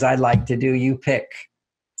 3 things I'd like to do. You pick.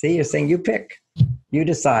 See, you're saying you pick. You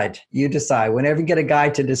decide. You decide. Whenever you get a guy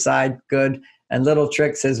to decide, good. And little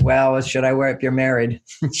tricks as well as, should I wear, if you're married,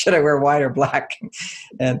 should I wear white or black?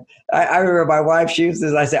 And I remember my wife, she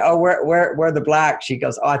uses, I say, oh, wear the black. She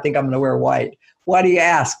goes, oh, I think I'm going to wear white. Why do you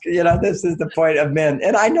ask? This is the point of men.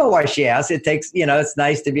 And I know why she asks. It takes, it's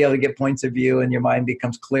nice to be able to get points of view and your mind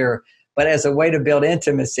becomes clearer. But as a way to build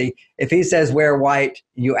intimacy, if he says wear white,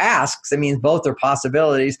 you ask, so it means both are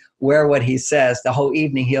possibilities. Wear what he says. The whole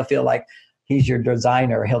evening, he'll feel like he's your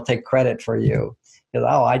designer. He'll take credit for you. He'll,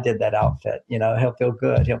 oh, I did that outfit. He'll feel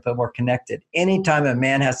good. He'll feel more connected. Anytime a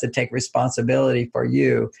man has to take responsibility for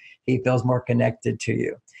you, he feels more connected to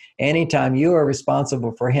you. Anytime you are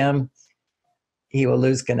responsible for him, he will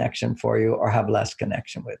lose connection for you or have less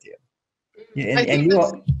connection with you.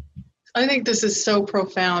 I think this is so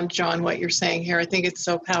profound, John, what you're saying here. I think it's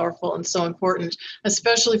so powerful and so important,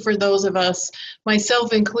 especially for those of us,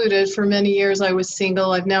 myself included. For many years, I was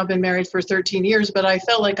single. I've now been married for 13 years, but I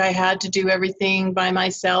felt like I had to do everything by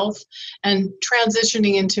myself. And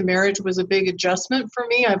transitioning into marriage was a big adjustment for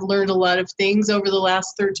me. I've learned a lot of things over the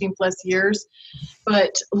last 13 plus years,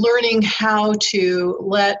 but learning how to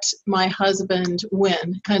let my husband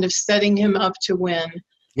win, kind of setting him up to win.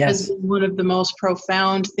 Yes. Has been one of the most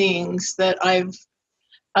profound things that I've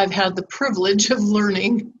had the privilege of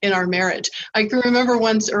learning in our marriage. I can remember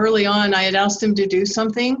once early on, I had asked him to do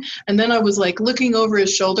something, and then I was like looking over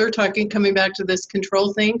his shoulder, coming back to this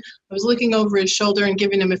control thing. I was looking over his shoulder and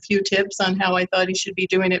giving him a few tips on how I thought he should be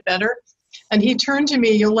doing it better. And he turned to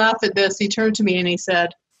me, you'll laugh at this, he turned to me and he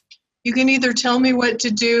said, "You can either tell me what to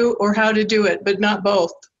do or how to do it, but not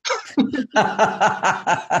both."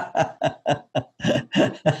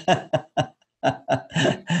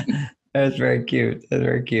 That's very cute. That's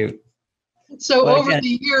very cute. So But over again,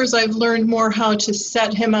 the years, I've learned more how to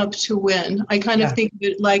set him up to win. I kind of yeah, think of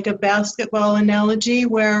it like a basketball analogy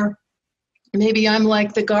where maybe I'm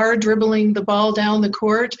like the guard dribbling the ball down the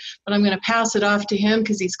court, but I'm going to pass it off to him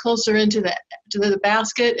because he's closer into the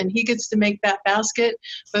basket and he gets to make that basket.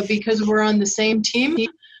 But because we're on the same team,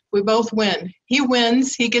 we both win. He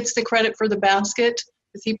wins. He gets the credit for the basket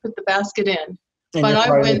because he put the basket in. and But you're I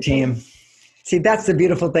part of the win. team. See, that's the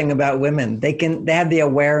beautiful thing about women. They have the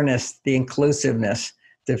awareness, the inclusiveness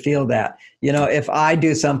to feel that. You know, if I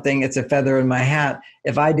do something, it's a feather in my hat.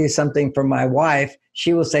 If I do something for my wife,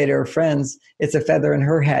 she will say to her friends, it's a feather in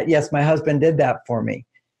her hat. Yes, my husband did that for me.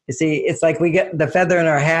 You see, it's like we get the feather in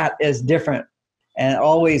our hat is different. And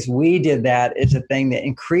always we did that is a thing that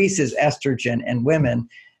increases estrogen in women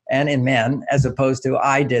and in men, as opposed to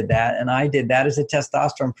I did that. And I did that as a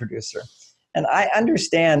testosterone producer. And I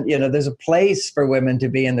understand, you know, there's a place for women to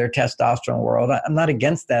be in their testosterone world. I'm not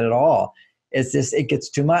against that at all. It's just, it gets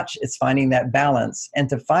too much. It's finding that balance. And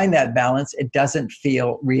to find that balance, it doesn't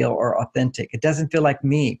feel real or authentic. It doesn't feel like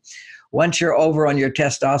me. Once you're over on your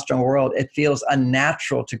testosterone world, it feels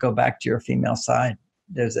unnatural to go back to your female side.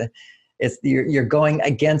 You're going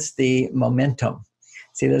against the momentum.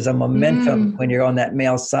 See, there's a momentum when you're on that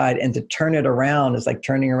male side, and to turn it around is like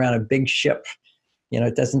turning around a big ship. You know,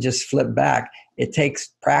 it doesn't just flip back. It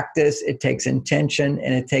takes practice, it takes intention,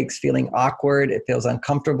 and it takes feeling awkward. It feels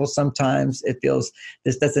uncomfortable sometimes.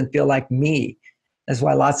 This doesn't feel like me. That's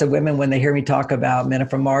why lots of women, when they hear me talk about men are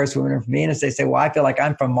from Mars, women are from Venus, they say, well, I feel like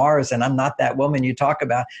I'm from Mars and I'm not that woman you talk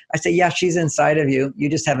about. I say, yeah, she's inside of you. You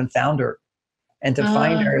just haven't found her. And to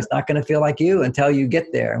find her is not going to feel like you until you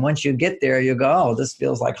get there. And once you get there, you go, oh, this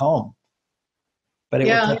feels like home. But it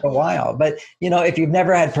will take a while. But, you know, if you've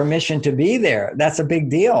never had permission to be there, that's a big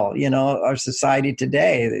deal. You know, our society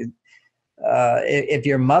today, if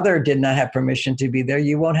your mother did not have permission to be there,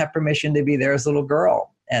 you won't have permission to be there as a little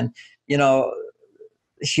girl. And, you know,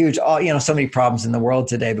 huge, you know, so many problems in the world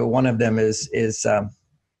today, but one of them is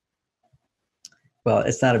well,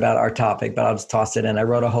 it's not about our topic, but I'll just toss it in. I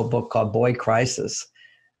wrote a whole book called Boy Crisis.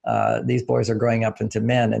 These boys are growing up into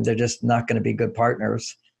men and they're just not going to be good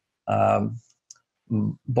partners.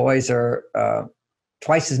 Boys are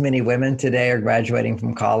twice as many women today are graduating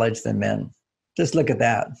from college than men. Just look at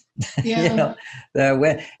that. Yeah. You know,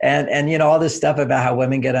 and you know, all this stuff about how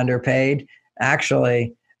women get underpaid.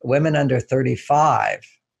 Actually, women under 35,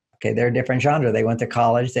 okay, they're a different genre. They went to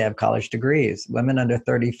college, they have college degrees. Women under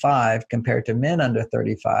 35 compared to men under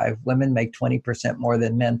 35, women make 20% more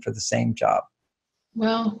than men for the same job.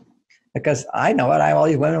 Well, because I know it. I have all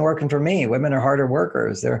these women working for me. Women are harder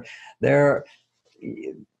workers.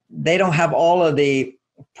 They don't have all of the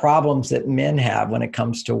problems that men have when it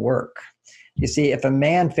comes to work. You see, if a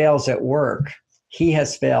man fails at work, he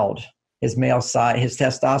has failed. His male side, his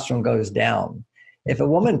testosterone goes down. If a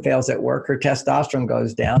woman fails at work, her testosterone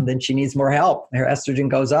goes down, then she needs more help. Her estrogen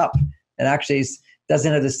goes up. It actually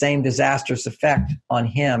doesn't have the same disastrous effect on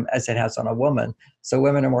him as it has on a woman. So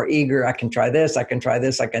women are more eager. I can try this. I can try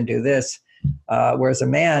this. I can do this. Whereas a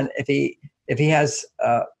man, if he has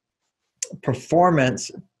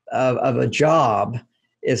performance of a job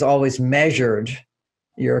is always measured,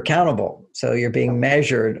 you're accountable. So you're being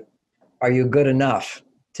measured. Are you good enough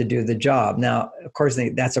to do the job? Now, of course,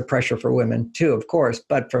 that's a pressure for women too, of course.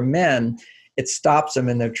 But for men, it stops them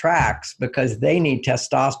in their tracks because they need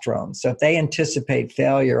testosterone. So if they anticipate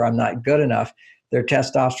failure, I'm not good enough, their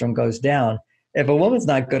testosterone goes down. If a woman's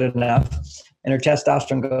not good enough and her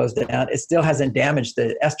testosterone goes down, it still hasn't damaged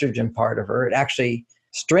the estrogen part of her. It actually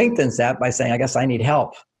strengthens that by saying, I guess I need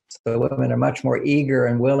help. So women are much more eager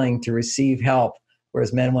and willing to receive help,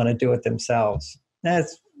 whereas men want to do it themselves.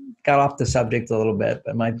 That's got off the subject a little bit,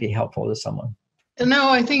 but might be helpful to someone. No,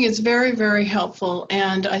 I think it's very, very helpful.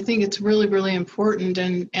 And I think it's really, really important.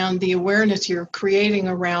 And the awareness you're creating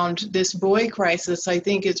around this boy crisis, I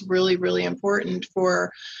think is really, really important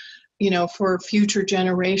for, you know, for future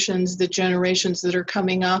generations, the generations that are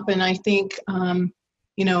coming up. And I think,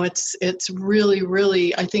 you know, it's really,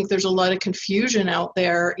 really, I think there's a lot of confusion out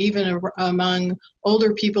there, even among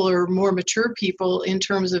older people or more mature people in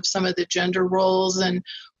terms of some of the gender roles and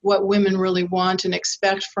what women really want and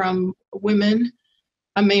expect from women.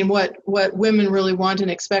 I mean, what women really want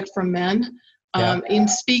and expect from men. Yeah. In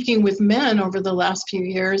speaking with men over the last few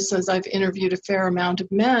years, as I've interviewed a fair amount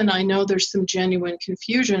of men, I know there's some genuine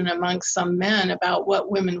confusion amongst some men about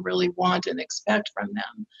what women really want and expect from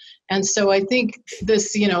them. And so I think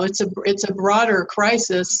this, you know, it's a broader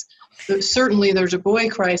crisis. Certainly there's a boy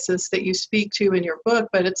crisis that you speak to in your book,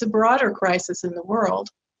 but it's a broader crisis in the world.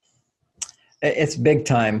 It's big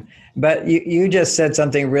time. But you just said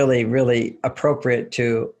something really, really appropriate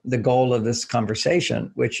to the goal of this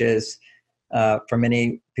conversation, which is for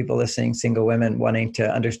many people listening, single women wanting to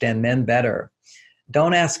understand men better.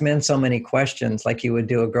 Don't ask men so many questions like you would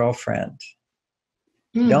do a girlfriend.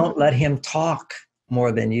 Don't let him talk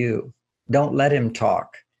more than you. Don't let him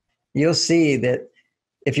talk. You'll see that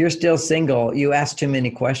if you're still single, you ask too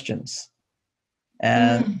many questions.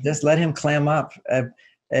 And just let him clam up.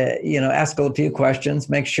 Ask a few questions.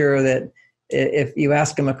 Make sure that if you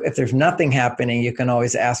ask him, if there's nothing happening, you can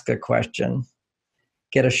always ask a question.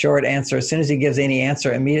 Get a short answer. As soon as he gives any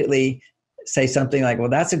answer, immediately say something like, well,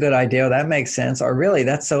 that's a good idea. That makes sense. Or really,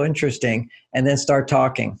 that's so interesting. And then start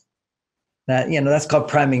talking. That's called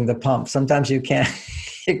priming the pump. Sometimes you can't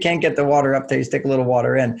get the water up there. You stick a little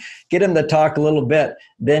water in. Get him to talk a little bit,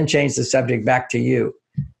 then change the subject back to you.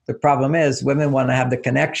 The problem is women want to have the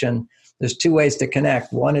connection. There's two ways to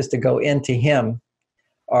connect. One is to go into him,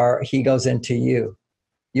 or he goes into you.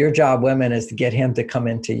 Your job, women, is to get him to come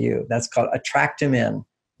into you. That's called attract him in,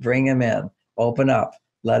 bring him in, open up,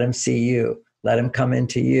 let him see you, let him come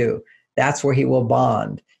into you. That's where he will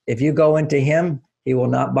bond. If you go into him, he will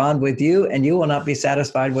not bond with you, and you will not be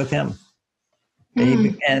satisfied with him.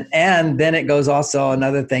 And then it goes also,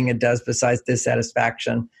 another thing it does besides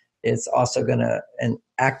dissatisfaction, it's also going to, and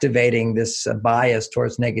activating this bias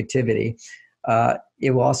towards negativity,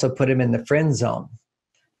 it will also put him in the friend zone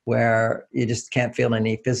where you just can't feel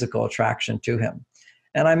any physical attraction to him.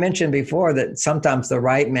 And I mentioned before that sometimes the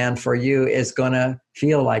right man for you is going to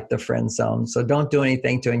feel like the friend zone. So don't do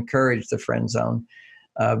anything to encourage the friend zone.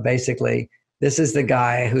 Basically, this is the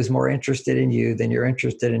guy who's more interested in you than you're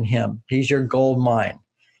interested in him. He's your gold mine.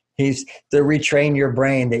 He's to retrain your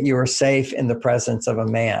brain that you are safe in the presence of a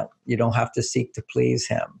man. You don't have to seek to please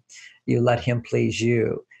him. You let him please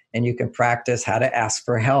you. And you can practice how to ask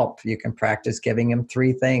for help. You can practice giving him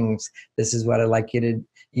 3 things. This is what I'd like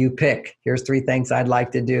you pick. Here's 3 things I'd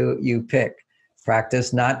like to do. You pick.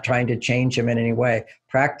 Practice not trying to change him in any way.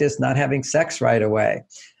 Practice not having sex right away,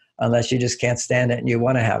 unless you just can't stand it and you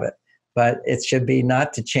want to have it. But it should be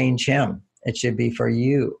not to change him. It should be for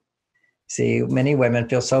you. See, many women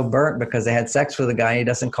feel so burnt because they had sex with a guy and he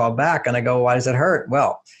doesn't call back. And I go, why does it hurt?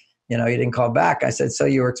 Well, you didn't call back. I said, so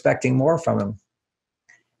you were expecting more from him.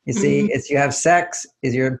 You see, it's you have sex,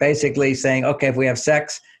 is you're basically saying, okay, if we have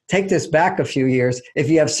sex, take this back a few years. If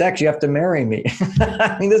you have sex, you have to marry me.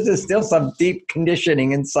 I mean, this is still some deep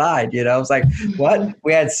conditioning inside, It's like, what?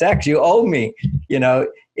 We had sex, you owe me.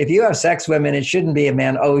 If you have sex, women, it shouldn't be a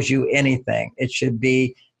man owes you anything. It should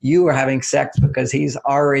be you are having sex because he's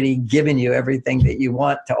already given you everything that you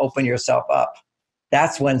want to open yourself up.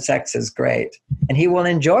 That's when sex is great. And he will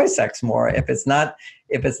enjoy sex more if it's not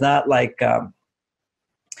like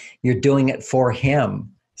you're doing it for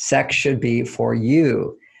him. Sex should be for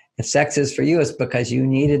you. If sex is for you, it's because you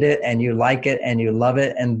needed it and you like it and you love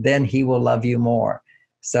it, and then he will love you more.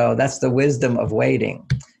 So that's the wisdom of waiting.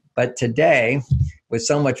 But today, with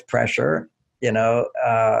so much pressure,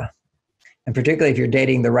 and particularly if you're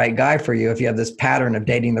dating the right guy for you, if you have this pattern of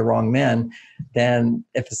dating the wrong men, then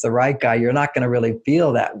if it's the right guy, you're not going to really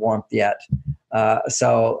feel that warmth yet.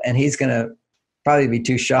 And he's going to probably be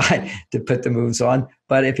too shy to put the moves on.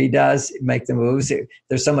 But if he does make the moves,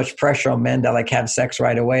 there's so much pressure on men to have sex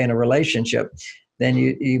right away in a relationship. Then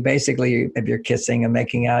you basically, if you're kissing and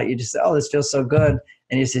making out, you just say, oh, this feels so good.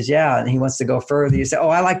 And he says, yeah. And he wants to go further. You say, oh,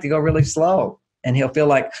 I like to go really slow. And he'll feel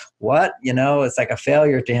like, what? It's like a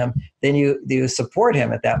failure to him. Then you support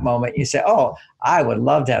him at that moment. You say, oh, I would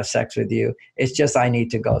love to have sex with you. It's just I need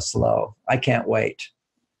to go slow. I can't wait.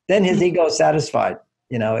 Then his ego is satisfied,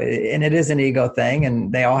 and it is an ego thing,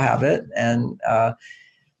 and they all have it. And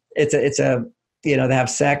it's a they have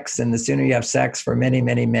sex, and the sooner you have sex for many,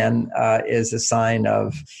 many men is a sign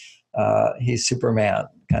of he's Superman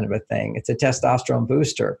kind of a thing. It's a testosterone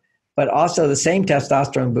booster. But also the same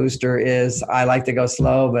testosterone booster is, I like to go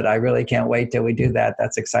slow, but I really can't wait till we do that.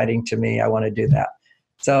 That's exciting to me. I want to do that.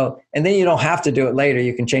 So, and then you don't have to do it later.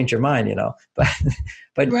 You can change your mind, but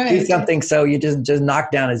right. Do something so you just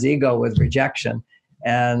knock down his ego with rejection.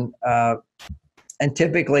 And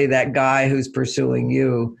typically that guy who's pursuing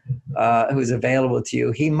you, who's available to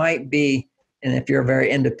you, he might be, and if you're a very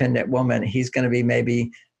independent woman, he's going to be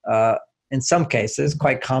maybe, in some cases,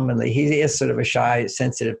 quite commonly, he is sort of a shy,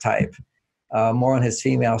 sensitive type, more on his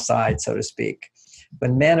female side, so to speak.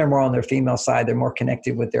 When men are more on their female side, they're more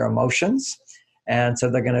connected with their emotions, and so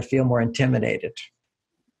they're going to feel more intimidated.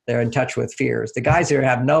 They're in touch with fears. The guys who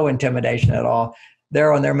have no intimidation at all,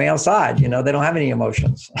 they're on their male side. They don't have any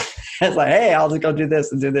emotions. It's like, hey, I'll just go do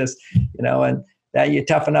this and do this, and that you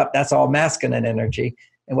toughen up. That's all masculine energy.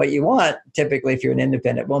 And what you want, typically, if you're an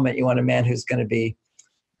independent woman, you want a man who's going to be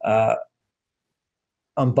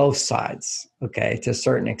on both sides, okay, to a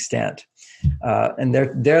certain extent. And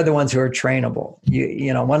they're the ones who are trainable.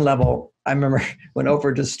 You know, one level, I remember when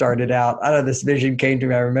Oprah just started out, I don't know, this vision came to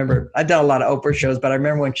me. I remember I've done a lot of Oprah shows, but I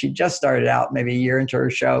remember when she just started out, maybe a year into her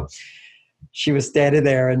show, she was standing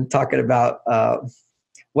there and talking about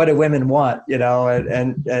what do women want, you know,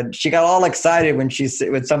 and she got all excited when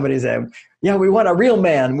somebody said, yeah, we want a real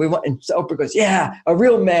man. And so Oprah goes, yeah, a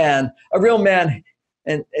real man.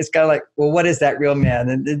 And it's kind of like, well, what is that real man?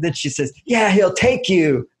 And then she says, yeah, he'll take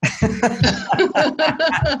you. I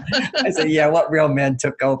said, yeah, what real men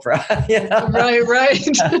took Oprah? You know? Right.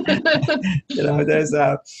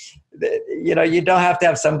 You know, you don't have to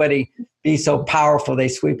have somebody be so powerful they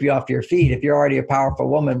sweep you off your feet. If you're already a powerful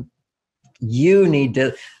woman, you need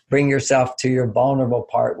to bring yourself to your vulnerable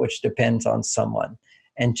part, which depends on someone.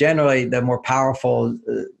 And generally, the more powerful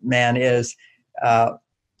man is,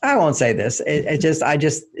 I won't say this.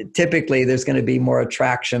 Typically there's going to be more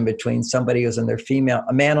attraction between somebody who's in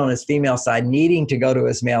a man on his female side needing to go to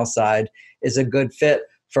his male side is a good fit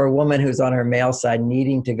for a woman who's on her male side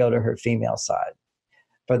needing to go to her female side.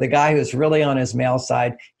 For the guy who's really on his male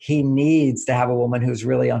side, he needs to have a woman who's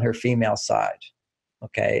really on her female side.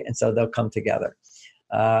 Okay. And so they'll come together.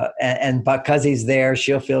 And because he's there,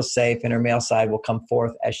 she'll feel safe and her male side will come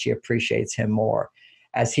forth as she appreciates him more.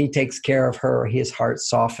 As he takes care of her, his heart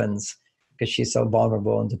softens because she's so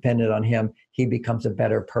vulnerable and dependent on him. He becomes a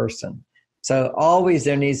better person. So always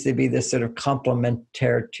there needs to be this sort of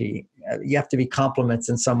complementarity. You have to be complements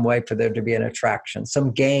in some way for there to be an attraction.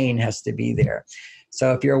 Some gain has to be there.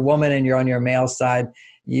 So if you're a woman and you're on your male side,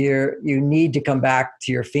 you need to come back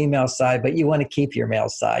to your female side, but you want to keep your male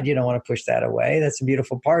side. You don't want to push that away. That's a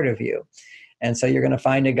beautiful part of you. And so you're going to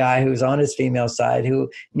find a guy who's on his female side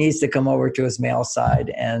who needs to come over to his male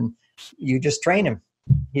side, and you just train him.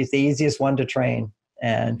 He's the easiest one to train,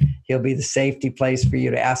 and he'll be the safety place for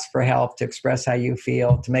you to ask for help, to express how you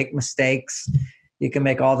feel, to make mistakes. You can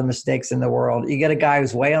make all the mistakes in the world. You get a guy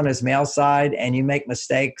who's way on his male side and you make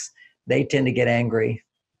mistakes, they tend to get angry.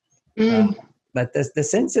 But the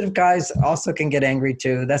sensitive guys also can get angry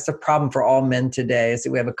too. That's the problem for all men today, is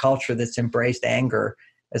that we have a culture that's embraced anger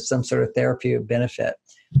as some sort of therapeutic benefit.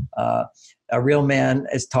 A real man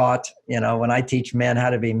is taught, when I teach men how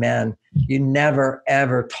to be men, you never,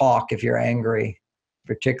 ever talk if you're angry,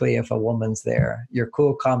 particularly if a woman's there. You're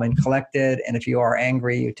cool, calm, and collected. And if you are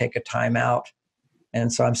angry, you take a time out.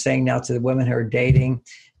 And so I'm saying now to the women who are dating,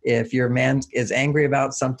 if your man is angry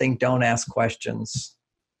about something, don't ask questions.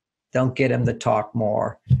 Don't get him to talk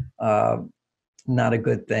more. Not a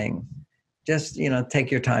good thing. Just, take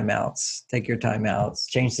your time outs.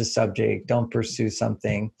 Change the subject. Don't pursue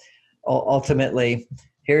something. Ultimately,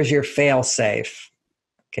 here's your fail safe.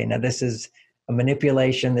 Okay, now this is a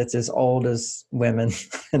manipulation that's as old as women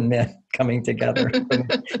and men coming together.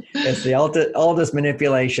 It's the oldest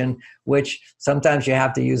manipulation, which sometimes you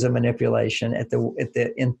have to use a manipulation at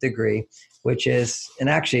the nth degree, which is, and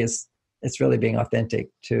actually it's really being authentic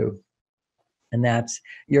too. And that's,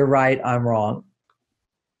 you're right, I'm wrong.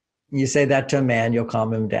 You say that to a man, you'll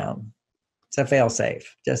calm him down. It's a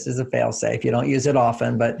fail-safe, just as a fail-safe. You don't use it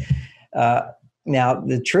often, but now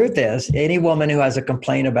the truth is, any woman who has a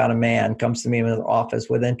complaint about a man comes to me in the office.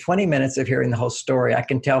 Within 20 minutes of hearing the whole story, I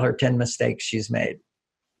can tell her 10 mistakes she's made.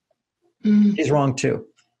 Mm. She's wrong too.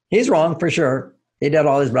 He's wrong for sure. He did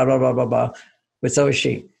all this blah, blah, blah, blah, blah. But so is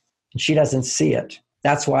she. She doesn't see it.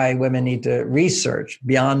 That's why women need to research.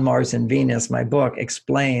 Beyond Mars and Venus, my book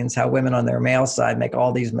explains how women on their male side make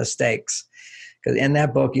all these mistakes. Because in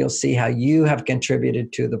that book, you'll see how you have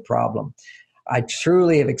contributed to the problem. I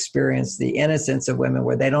truly have experienced the innocence of women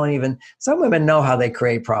where they don't even, some women know how they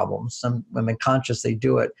create problems. Some women consciously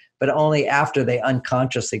do it, but only after they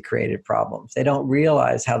unconsciously created problems. They don't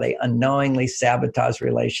realize how they unknowingly sabotage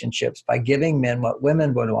relationships by giving men what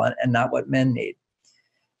women would want and not what men need.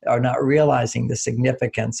 Are not realizing the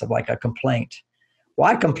significance of like a complaint.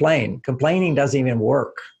 Why complain? Complaining doesn't even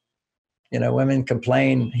work. Women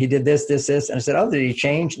complain, he did this. And I said, oh, did he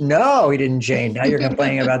change? No, he didn't change. Now you're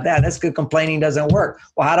complaining about that. That's good. Complaining doesn't work.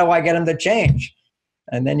 Well, how do I get him to change?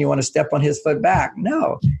 And then you want to step on his foot back.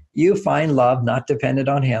 No, you find love not dependent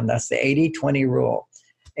on him. That's the 80-20 rule.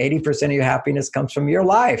 80% of your happiness comes from your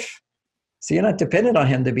life. So you're not dependent on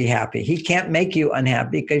him to be happy. He can't make you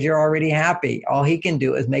unhappy because you're already happy. All he can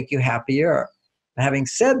do is make you happier. Having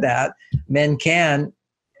said that, men can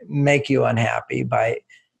make you unhappy by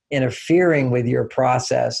interfering with your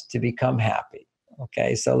process to become happy.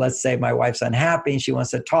 Okay, so let's say my wife's unhappy and she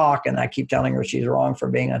wants to talk, and I keep telling her she's wrong for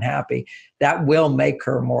being unhappy. That will make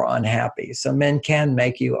her more unhappy. So men can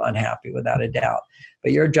make you unhappy without a doubt.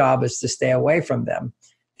 But your job is to stay away from them.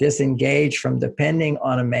 Disengage from depending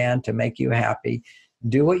on a man to make you happy.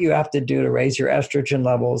 Do what you have to do to raise your estrogen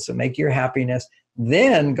levels and make your happiness.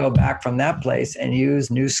 Then go back from that place and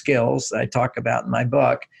use new skills that I talk about in my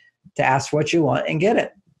book to ask what you want and get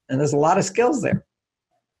it. And there's a lot of skills there.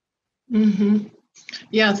 Mm-hmm.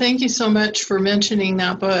 Yeah, thank you so much for mentioning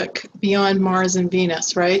that book, Beyond Mars and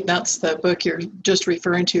Venus, right? That's the book you're just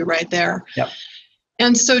referring to right there. Yep.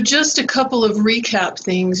 And so just a couple of recap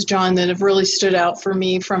things, John, that have really stood out for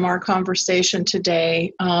me from our conversation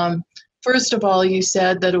today. First of all, you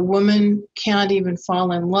said that a woman can't even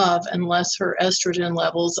fall in love unless her estrogen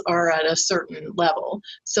levels are at a certain level.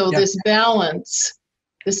 So Yep. this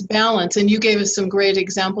balance, and you gave us some great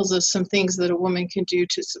examples of some things that a woman can do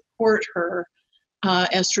to support her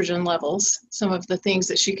estrogen levels, some of the things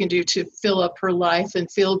that she can do to fill up her life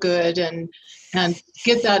and feel good and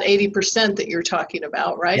get that 80% that you're talking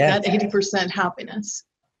about, right? Yes. That 80% happiness.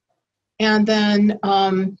 And then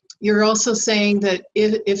you're also saying that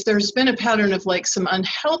if there's been a pattern of like some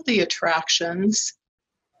unhealthy attractions,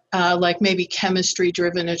 like maybe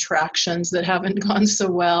chemistry-driven attractions that haven't gone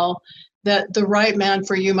so well, that the right man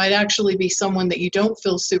for you might actually be someone that you don't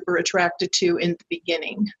feel super attracted to in the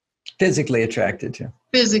beginning. Physically attracted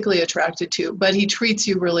to, but he treats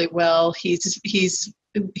you really well. He's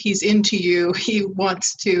into you. He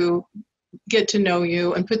wants to get to know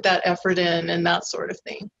you and put that effort in and that sort of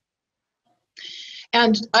thing.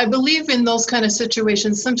 And I believe in those kind of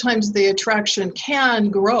situations, sometimes the attraction can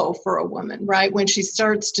grow for a woman, right? When she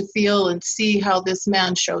starts to feel and see how this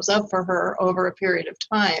man shows up for her over a period of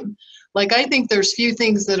time. Like, I think there's few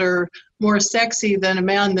things that are more sexy than a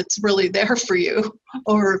man that's really there for you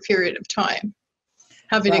over a period of time.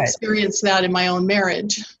 Having experienced that in my own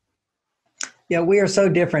marriage. Yeah, we are so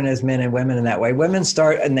different as men and women in that way. Women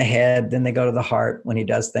start in the head, then they go to the heart when he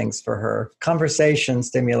does things for her. Conversation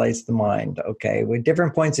stimulates the mind, okay? With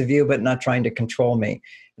different points of view, but not trying to control me.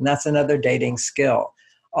 And that's another dating skill.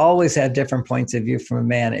 Always have different points of view from a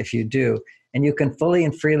man if you do. And you can fully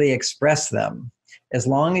and freely express them as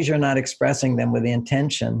long as you're not expressing them with the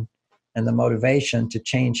intention and the motivation to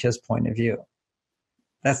change his point of view.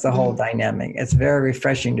 That's the whole dynamic. It's very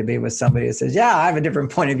refreshing to be with somebody who says, yeah, I have a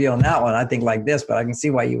different point of view on that one. I think like this, but I can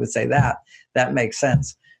see why you would say that. That makes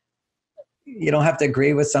sense. You don't have to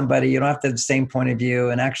agree with somebody. You don't have to have the same point of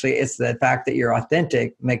view. And actually, it's the fact that you're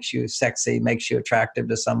authentic makes you sexy, makes you attractive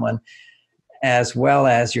to someone, as well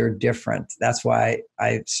as you're different. That's why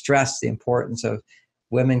I stress the importance of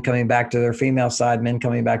women coming back to their female side, men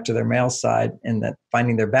coming back to their male side, and that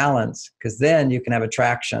finding their balance, because then you can have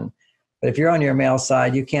attraction. But if you're on your male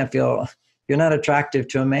side, you're not attractive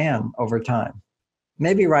to a man over time.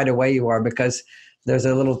 Maybe right away you are, because there's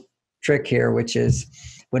a little trick here, which is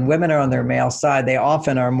when women are on their male side, they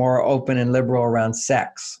often are more open and liberal around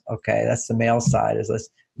sex. Okay, that's the male side, is let's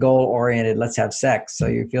goal-oriented, let's have sex. So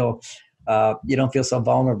you feel you don't feel so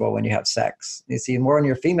vulnerable when you have sex. You see, more on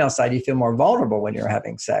your female side, you feel more vulnerable when you're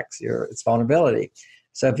having sex. It's vulnerability.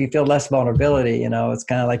 So if you feel less vulnerability, it's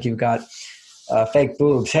kind of like you've got fake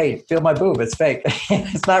boobs. Hey, feel my boob. It's fake.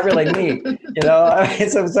 It's not really me.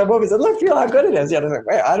 So some women said, look, feel how good it is. Like,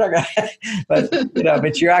 wait, I don't know.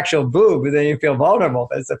 But your actual boob, and then you feel vulnerable.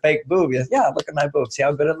 But it's a fake boob. Yeah, look at my boob. See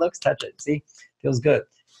how good it looks? Touch it. See, feels good.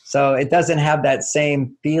 So it doesn't have that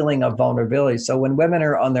same feeling of vulnerability. So when women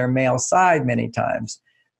are on their male side, many times,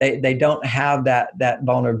 they don't have that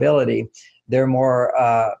vulnerability. They're more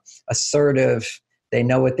assertive. They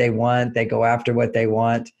know what they want. They go after what they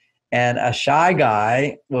want. And a shy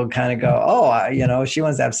guy will kind of go, she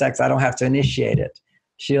wants to have sex. I don't have to initiate it.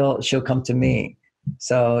 She'll come to me.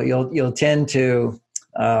 So you'll tend to,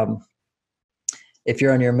 if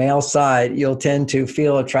you're on your male side, you'll tend to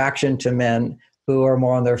feel attraction to men who are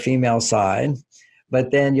more on their female side, but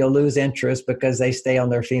then you'll lose interest because they stay on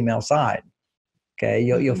their female side. Okay,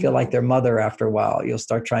 you'll feel like their mother after a while. You'll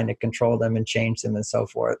start trying to control them and change them and so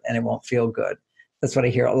forth, and it won't feel good. That's what I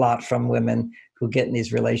hear a lot from women who get in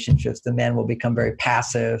these relationships. The man will become very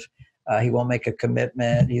passive. He won't make a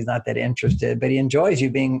commitment. He's not that interested, but he enjoys you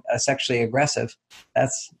being sexually aggressive.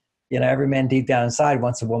 That's, every man deep down inside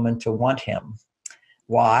wants a woman to want him.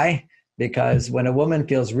 Why? Because when a woman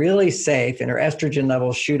feels really safe and her estrogen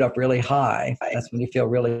levels shoot up really high, that's when you feel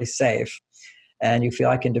really safe and you feel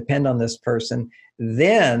I can depend on this person.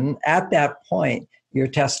 Then at that point, your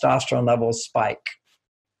testosterone levels spike.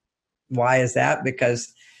 Why is that?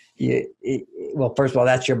 Because well, first of all,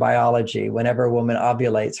 that's your biology. Whenever a woman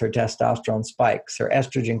ovulates, her testosterone spikes. Her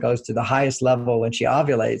estrogen goes to the highest level when she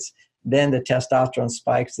ovulates. Then the testosterone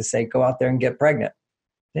spikes to say, go out there and get pregnant.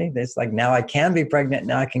 See? It's like, now I can be pregnant.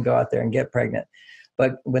 Now I can go out there and get pregnant.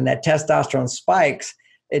 But when that testosterone spikes,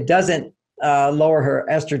 it doesn't lower her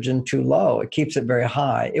estrogen too low. It keeps it very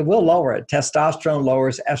high. It will lower it. Testosterone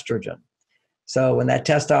lowers estrogen. So when that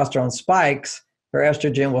testosterone spikes, her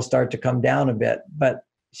estrogen will start to come down a bit, but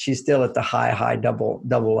she's still at the high double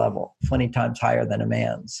level, 20 times higher than a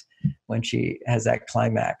man's when she has that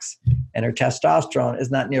climax. And her testosterone is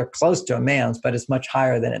not near close to a man's, but it's much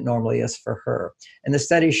higher than it normally is for her. And the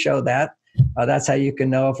studies show that. That's how you can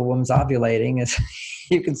know if a woman's ovulating, is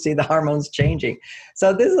you can see the hormones changing.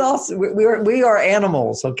 So this is also, we are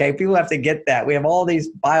animals, okay? People have to get that. We have all these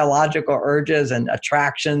biological urges and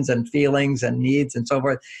attractions and feelings and needs and so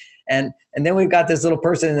forth. And then we've got this little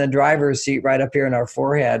person in the driver's seat right up here in our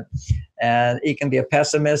forehead. And he can be a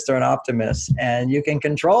pessimist or an optimist. And you can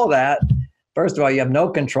control that. First of all, you have no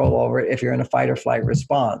control over it if you're in a fight or flight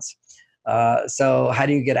response. So how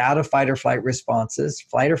do you get out of fight or flight responses?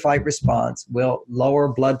 Flight or flight response will lower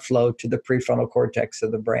blood flow to the prefrontal cortex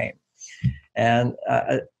of the brain. And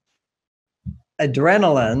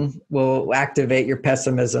adrenaline will activate your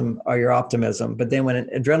pessimism or your optimism. But then when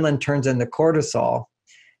adrenaline turns into cortisol,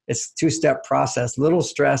 it's a two-step process: little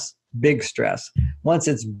stress, big stress. Once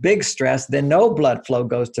it's big stress, then no blood flow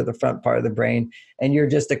goes to the front part of the brain, and you're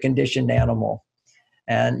just a conditioned animal.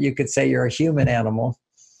 And you could say you're a human animal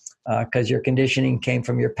because your conditioning came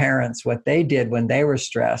from your parents, what they did when they were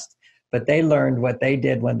stressed. But they learned what they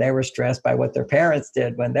did when they were stressed by what their parents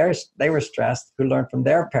did when they were stressed, who learned from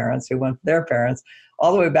their parents, who went to their parents,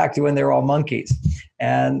 all the way back to when they were all monkeys.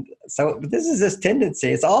 And so this is this tendency.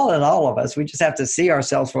 It's all in all of us. We just have to see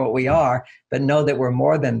ourselves for what we are, but know that we're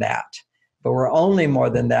more than that. But we're only more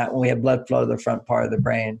than that when we have blood flow to the front part of the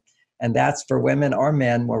brain. And that's for women or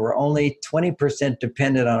men, where we're only 20%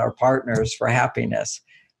 dependent on our partners for happiness.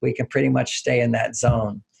 We can pretty much stay in that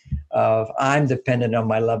zone of I'm dependent on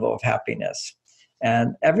my level of happiness.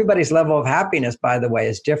 And everybody's level of happiness, by the way,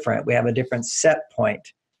 is different. We have a different set point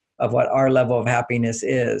of what our level of happiness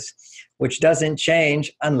is, which doesn't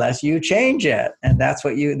change unless you change it. And that's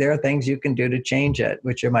what there are things you can do to change it,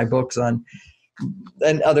 which are my books on,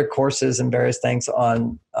 and other courses and various things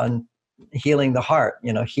on healing the heart,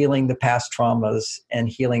 healing the past traumas and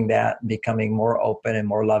healing that, and becoming more open and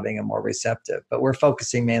more loving and more receptive. But we're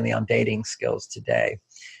focusing mainly on dating skills today.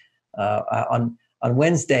 On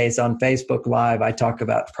Wednesdays on Facebook Live, I talk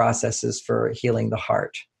about processes for healing the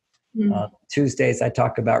heart. Mm-hmm. Tuesdays, I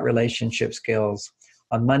talk about relationship skills.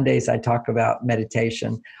 On Mondays, I talk about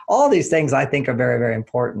meditation. All these things I think are very, very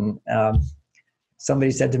important.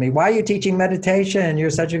 Somebody said to me, why are you teaching meditation?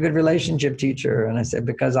 You're such a good relationship teacher. And I said,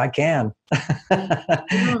 because I can.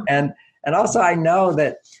 And also I know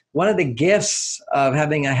that one of the gifts of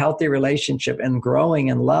having a healthy relationship and growing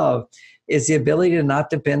in love is the ability to not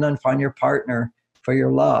depend on your partner for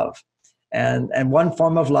your love. And one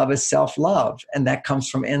form of love is self-love, and that comes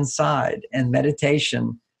from inside. And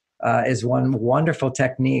meditation is one wonderful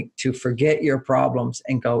technique to forget your problems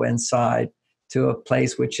and go inside to a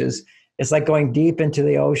place which is, it's like going deep into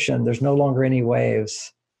the ocean. There's no longer any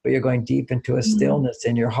waves, but you're going deep into a stillness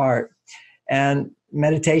in your heart. And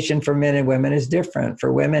meditation for men and women is different.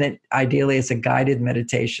 For women, ideally, it's a guided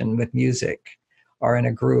meditation with music or in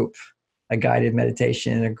a group, a guided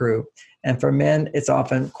meditation in a group. And for men, it's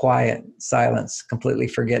often quiet, silence, completely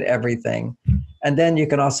forget everything. And then you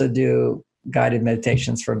can also do guided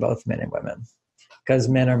meditations for both men and women, because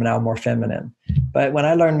men are now more feminine. But when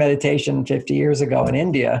I learned meditation 50 years ago in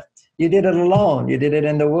India, you did it alone. You did it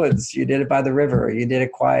in the woods. You did it by the river. You did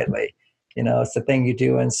it quietly. It's the thing you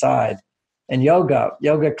do inside. And yoga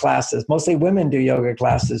classes, mostly women do yoga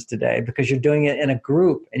classes today because you're doing it in a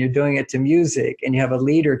group and you're doing it to music and you have a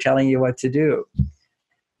leader telling you what to do.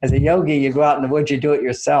 As a yogi, you go out in the woods, you do it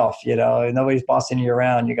yourself, nobody's bossing you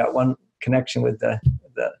around. You got one connection with the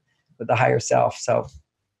higher self. So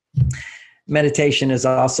meditation is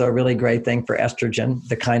also a really great thing for estrogen.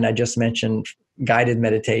 The kind I just mentioned, guided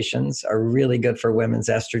meditations, are really good for women's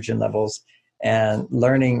estrogen levels. And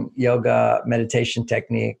learning yoga meditation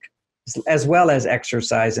technique, as well as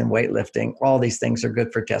exercise and weightlifting, all these things are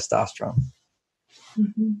good for testosterone.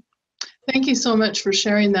 Mm-hmm. Thank you so much for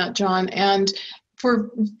sharing that, John. And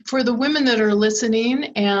for the women that are listening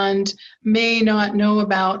and may not know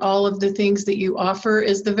about all of the things that you offer,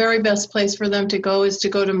 is the very best place for them to go is to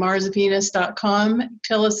go to MarsVenus.com.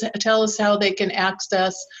 Tell us how they can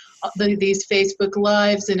access these Facebook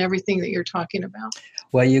Lives and everything that you're talking about.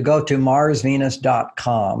 Well, you go to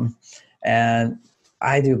MarsVenus.com, and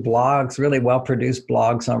I do blogs, really well-produced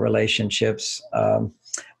blogs on relationships.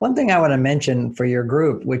 One thing I want to mention for your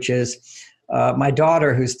group, which is my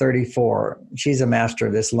daughter, who's 34, she's a master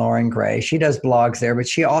of this, Lauren Gray. She does blogs there, but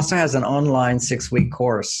she also has an online 6-week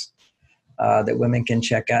course that women can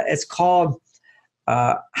check out. It's called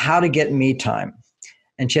How to Get Me Time.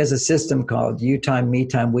 And she has a system called You Time, Me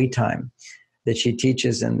Time, We Time that she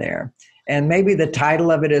teaches in there. And maybe the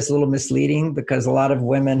title of it is a little misleading because a lot of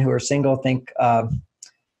women who are single think, I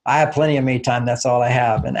have plenty of me time, that's all I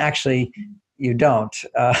have. And actually, you don't.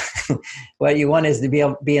 What you want is to be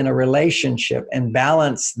able to be in a relationship and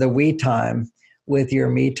balance the we time with your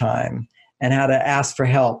me time. And how to ask for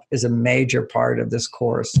help is a major part of this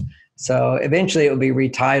course. So eventually it will be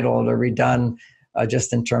retitled or redone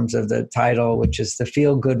just in terms of the title, which is The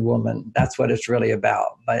Feel Good Woman. That's what it's really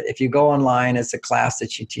about. But if you go online, it's a class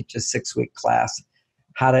that she teaches, 6-week class,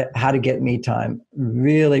 how to get me time.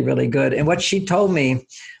 Really, really good. And what she told me,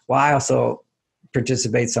 well, I also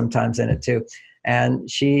participate sometimes in it too.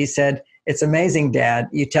 And she said, it's amazing, Dad.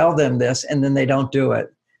 You tell them this and then they don't do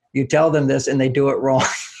it. You tell them this and they do it wrong.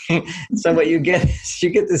 So what you get is you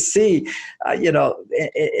get to see,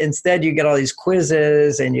 instead you get all these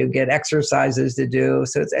quizzes and you get exercises to do.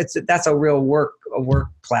 So that's a real work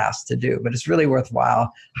class to do, but it's really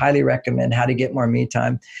worthwhile. Highly recommend How to Get More Me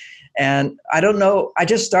Time. And I don't know, I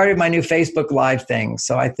just started my new Facebook Live thing.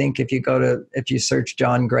 So I think if you search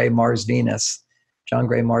John Gray MarsVenus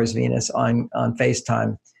on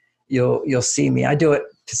FaceTime, you'll see me. I do it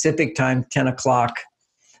Pacific time, 10 o'clock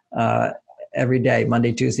every day,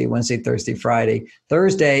 Monday, Tuesday, Wednesday, Thursday, Friday.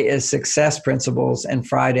 Thursday is success principles, and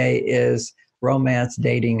Friday is romance,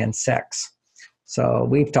 dating, and sex. So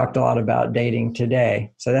we've talked a lot about dating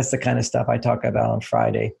today. So that's the kind of stuff I talk about on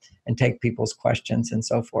Friday and take people's questions and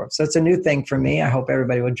so forth. So it's a new thing for me. I hope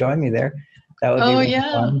everybody would join me there. That would be really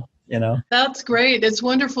fun. That's great. It's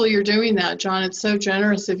wonderful you're doing that, John. It's so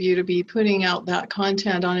generous of you to be putting out that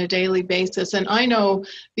content on a daily basis. And I know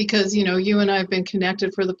because, you and I have been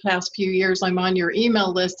connected for the past few years, I'm on your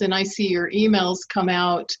email list and I see your emails come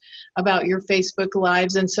out about your Facebook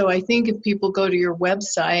Lives. And so I think if people go to your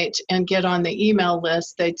website and get on the email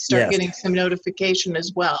list, they'd start getting some notification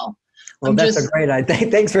as well. Well, that's a great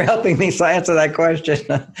idea. Thanks for helping me answer that question.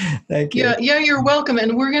 Thank you. Yeah, you're welcome.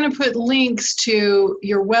 And we're going to put links to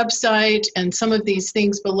your website and some of these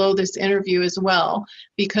things below this interview as well,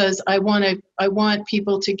 because I want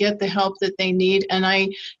people to get the help that they need. And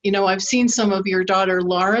I've seen some of your daughter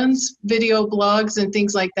Lauren's video blogs and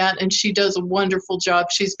things like that, and she does a wonderful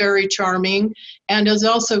job. She's very charming and is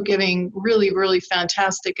also giving really, really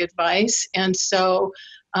fantastic advice. And so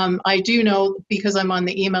I do know, because I'm on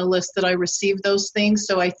the email list, that I receive those things.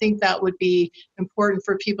 So I think that would be important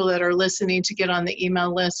for people that are listening to get on the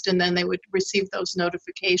email list, and then they would receive those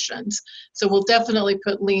notifications. So we'll definitely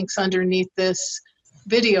put links underneath this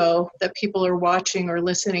video that people are watching or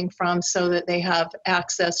listening from so that they have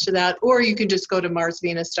access to that. Or you can just go to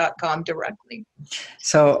marsvenus.com directly.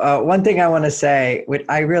 So one thing I want to say,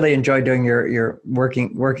 I really enjoy doing your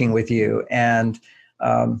working with you. And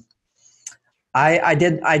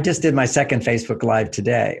I just did my second Facebook Live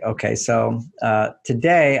today. Okay, so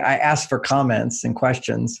today I asked for comments and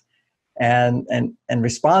questions and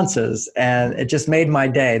responses, and it just made my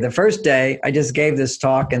day. The first day I just gave this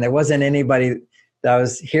talk, and there wasn't anybody that I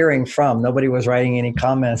was hearing from. Nobody was writing any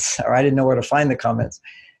comments, or I didn't know where to find the comments.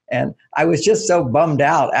 And I was just so bummed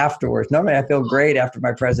out afterwards. Normally I feel great after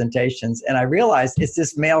my presentations, and I realized it's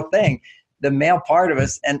this male thing, the male part of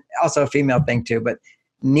us, and also a female thing too, but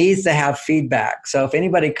needs to have feedback. So if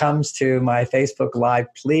anybody comes to my Facebook Live,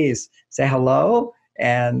 please say hello,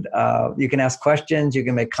 and you can ask questions, you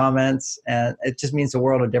can make comments, and it just means the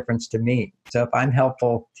world of difference to me. So if I'm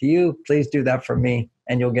helpful to you, please do that for me,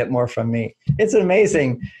 and you'll get more from me. It's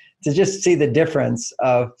amazing to just see the difference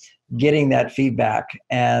of getting that feedback.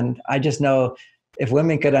 And I just know if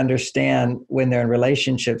women could understand when they're in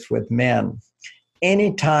relationships with men,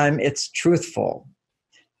 anytime it's truthful,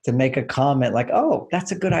 to make a comment like, oh,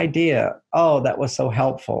 that's a good idea. Oh, that was so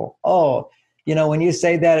helpful. Oh, when you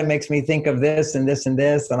say that, it makes me think of this and this and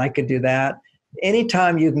this, and I could do that.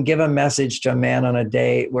 Anytime you can give a message to a man on a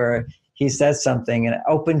date where he says something and it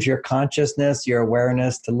opens your consciousness, your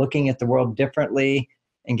awareness to looking at the world differently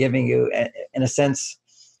and giving you, in a sense,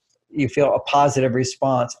 you feel a positive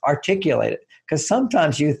response, articulate it. Because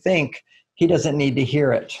sometimes you think he doesn't need to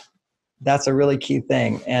hear it. That's a really key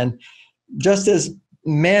thing. And just as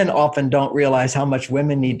men often don't realize how much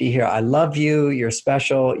women need to hear, I love you, you're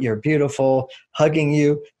special, you're beautiful, hugging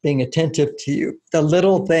you, being attentive to you. The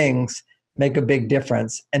little things make a big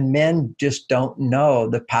difference. And men just don't know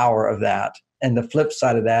the power of that. And the flip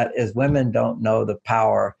side of that is women don't know the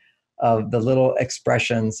power of the little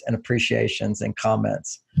expressions and appreciations and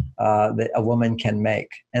comments that a woman can make.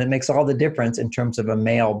 And it makes all the difference in terms of a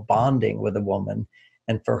male bonding with a woman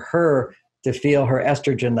and for her to feel her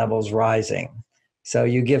estrogen levels rising. So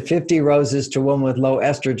you give 50 roses to a woman with low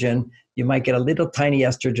estrogen, you might get a little tiny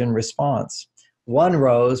estrogen response. One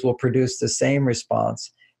rose will produce the same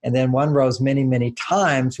response. And then one rose many, many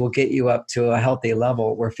times will get you up to a healthy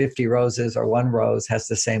level where 50 roses or one rose has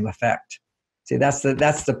the same effect. See, that's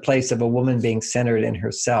the place of a woman being centered in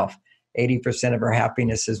herself. 80% of her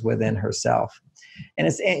happiness is within herself. And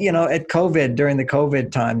it's, at COVID, during the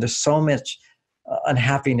COVID time, there's so much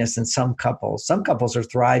unhappiness in some couples. Some couples are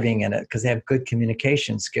thriving in it because they have good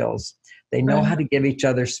communication skills. They know how to give each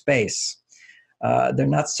other space. They're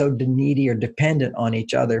not so needy or dependent on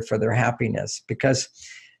each other for their happiness, because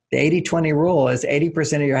the 80-20 rule is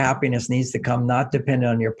 80% of your happiness needs to come not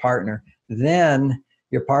dependent on your partner. Then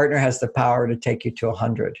your partner has the power to take you to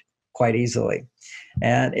 100 quite easily.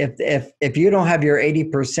 And if you don't have your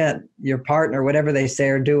 80%, your partner, whatever they say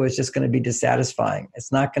or do, is just going to be dissatisfying.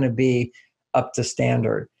 It's not going to be up to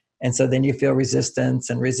standard. And so then you feel resistance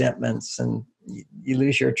and resentments, and you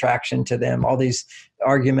lose your attraction to them. All these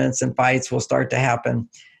arguments and fights will start to happen.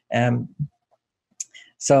 And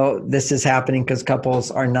so this is happening because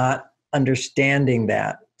couples are not understanding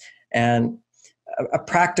that. And a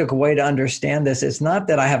practical way to understand this is not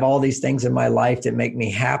that I have all these things in my life that make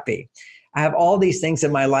me happy. I have all these things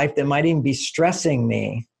in my life that might even be stressing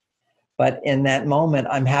me. But in that moment,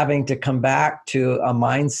 I'm having to come back to a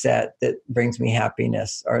mindset that brings me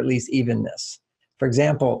happiness, or at least evenness. For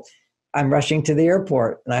example, I'm rushing to the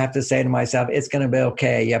airport and I have to say to myself, it's going to be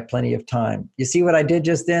okay. You have plenty of time. You see what I did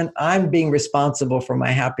just then? I'm being responsible for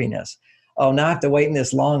my happiness. Oh, now I have to wait in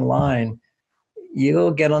this long line.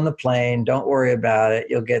 You'll get on the plane. Don't worry about it.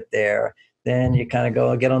 You'll get there. Then you kind of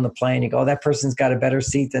go get on the plane. You go, oh, that person's got a better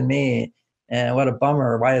seat than me. And what a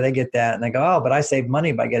bummer. Why do they get that? And they go, oh, but I saved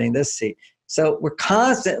money by getting this seat. So we're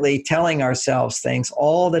constantly telling ourselves things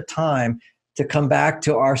all the time to come back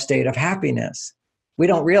to our state of happiness. We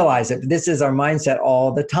don't realize it. This is our mindset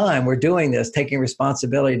all the time. We're doing this, taking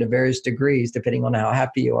responsibility to various degrees, depending on how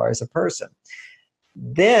happy you are as a person.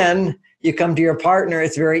 Then you come to your partner.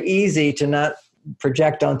 It's very easy to not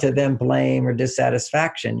project onto them blame or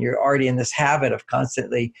dissatisfaction. You're already in this habit of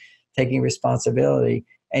constantly taking responsibility,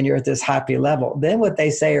 and you're at this happy level. Then what they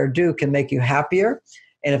say or do can make you happier.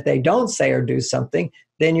 And if they don't say or do something,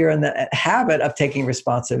 then you're in the habit of taking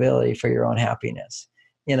responsibility for your own happiness.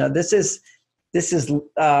 This is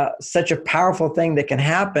such a powerful thing that can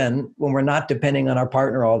happen when we're not depending on our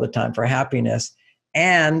partner all the time for happiness.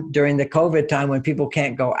 And during the COVID time, when people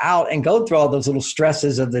can't go out and go through all those little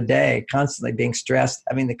stresses of the day, constantly being stressed,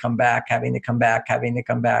 having to come back, then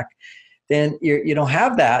you don't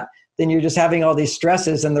have that. Then you're just having all these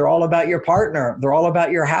stresses, and they're all about your partner. They're all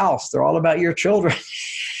about your house. They're all about your children.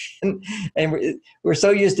 and we're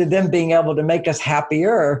so used to them being able to make us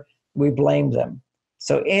happier, we blame them.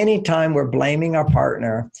 So anytime we're blaming our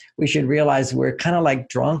partner, we should realize we're kind of like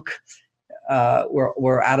drunk.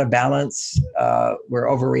 We're out of balance. We're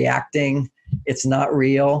overreacting. It's not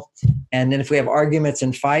real. And then if we have arguments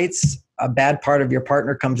and fights, a bad part of your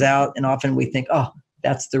partner comes out, and often we think, oh,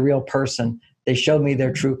 that's the real person. They showed me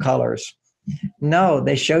their true colors. No,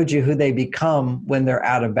 they showed you who they become when they're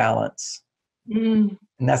out of balance. And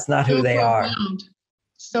that's not who they are.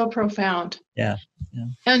 So profound. Yeah.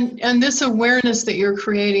 And this awareness that you're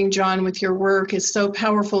creating, John, with your work is so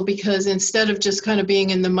powerful, because instead of just kind of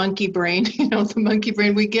being in the monkey brain,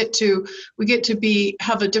 we get to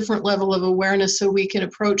have a different level of awareness, so we can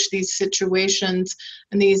approach these situations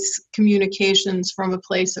and these communications from a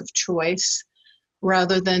place of choice,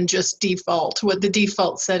 rather than just default, what the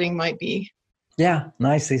default setting might be. Yeah,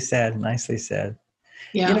 nicely said.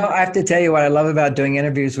 Yeah. I have to tell you what I love about doing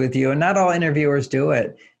interviews with you, and not all interviewers do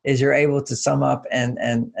it, is you're able to sum up and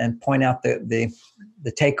point out the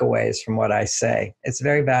takeaways from what I say. It's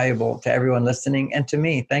very valuable to everyone listening and to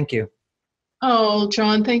me. Thank you. Oh,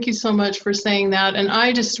 John, thank you so much for saying that. And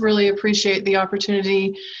I just really appreciate the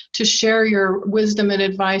opportunity to share your wisdom and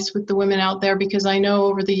advice with the women out there, because I know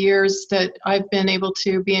over the years that I've been able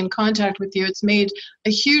to be in contact with you, it's made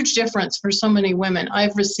a huge difference for so many women.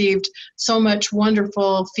 I've received so much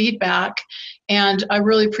wonderful feedback, and I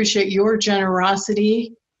really appreciate your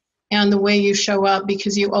generosity and the way you show up,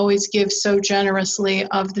 because you always give so generously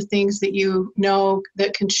of the things that you know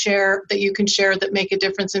that you can share that make a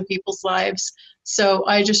difference in people's lives. So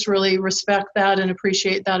I just really respect that and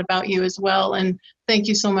appreciate that about you as well. And thank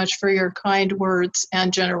you so much for your kind words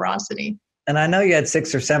and generosity. And I know you had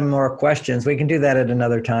 6 or 7 more questions. We can do that at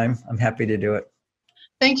another time. I'm happy to do it.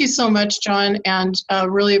 Thank you so much, John, and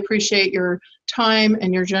really appreciate your time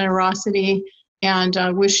and your generosity, and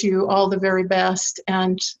wish you all the very best,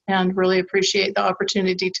 and really appreciate the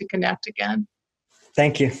opportunity to connect again.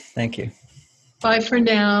 Thank you. Thank you. Bye for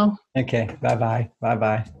now. Okay. Bye-bye.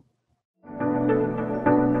 Bye-bye.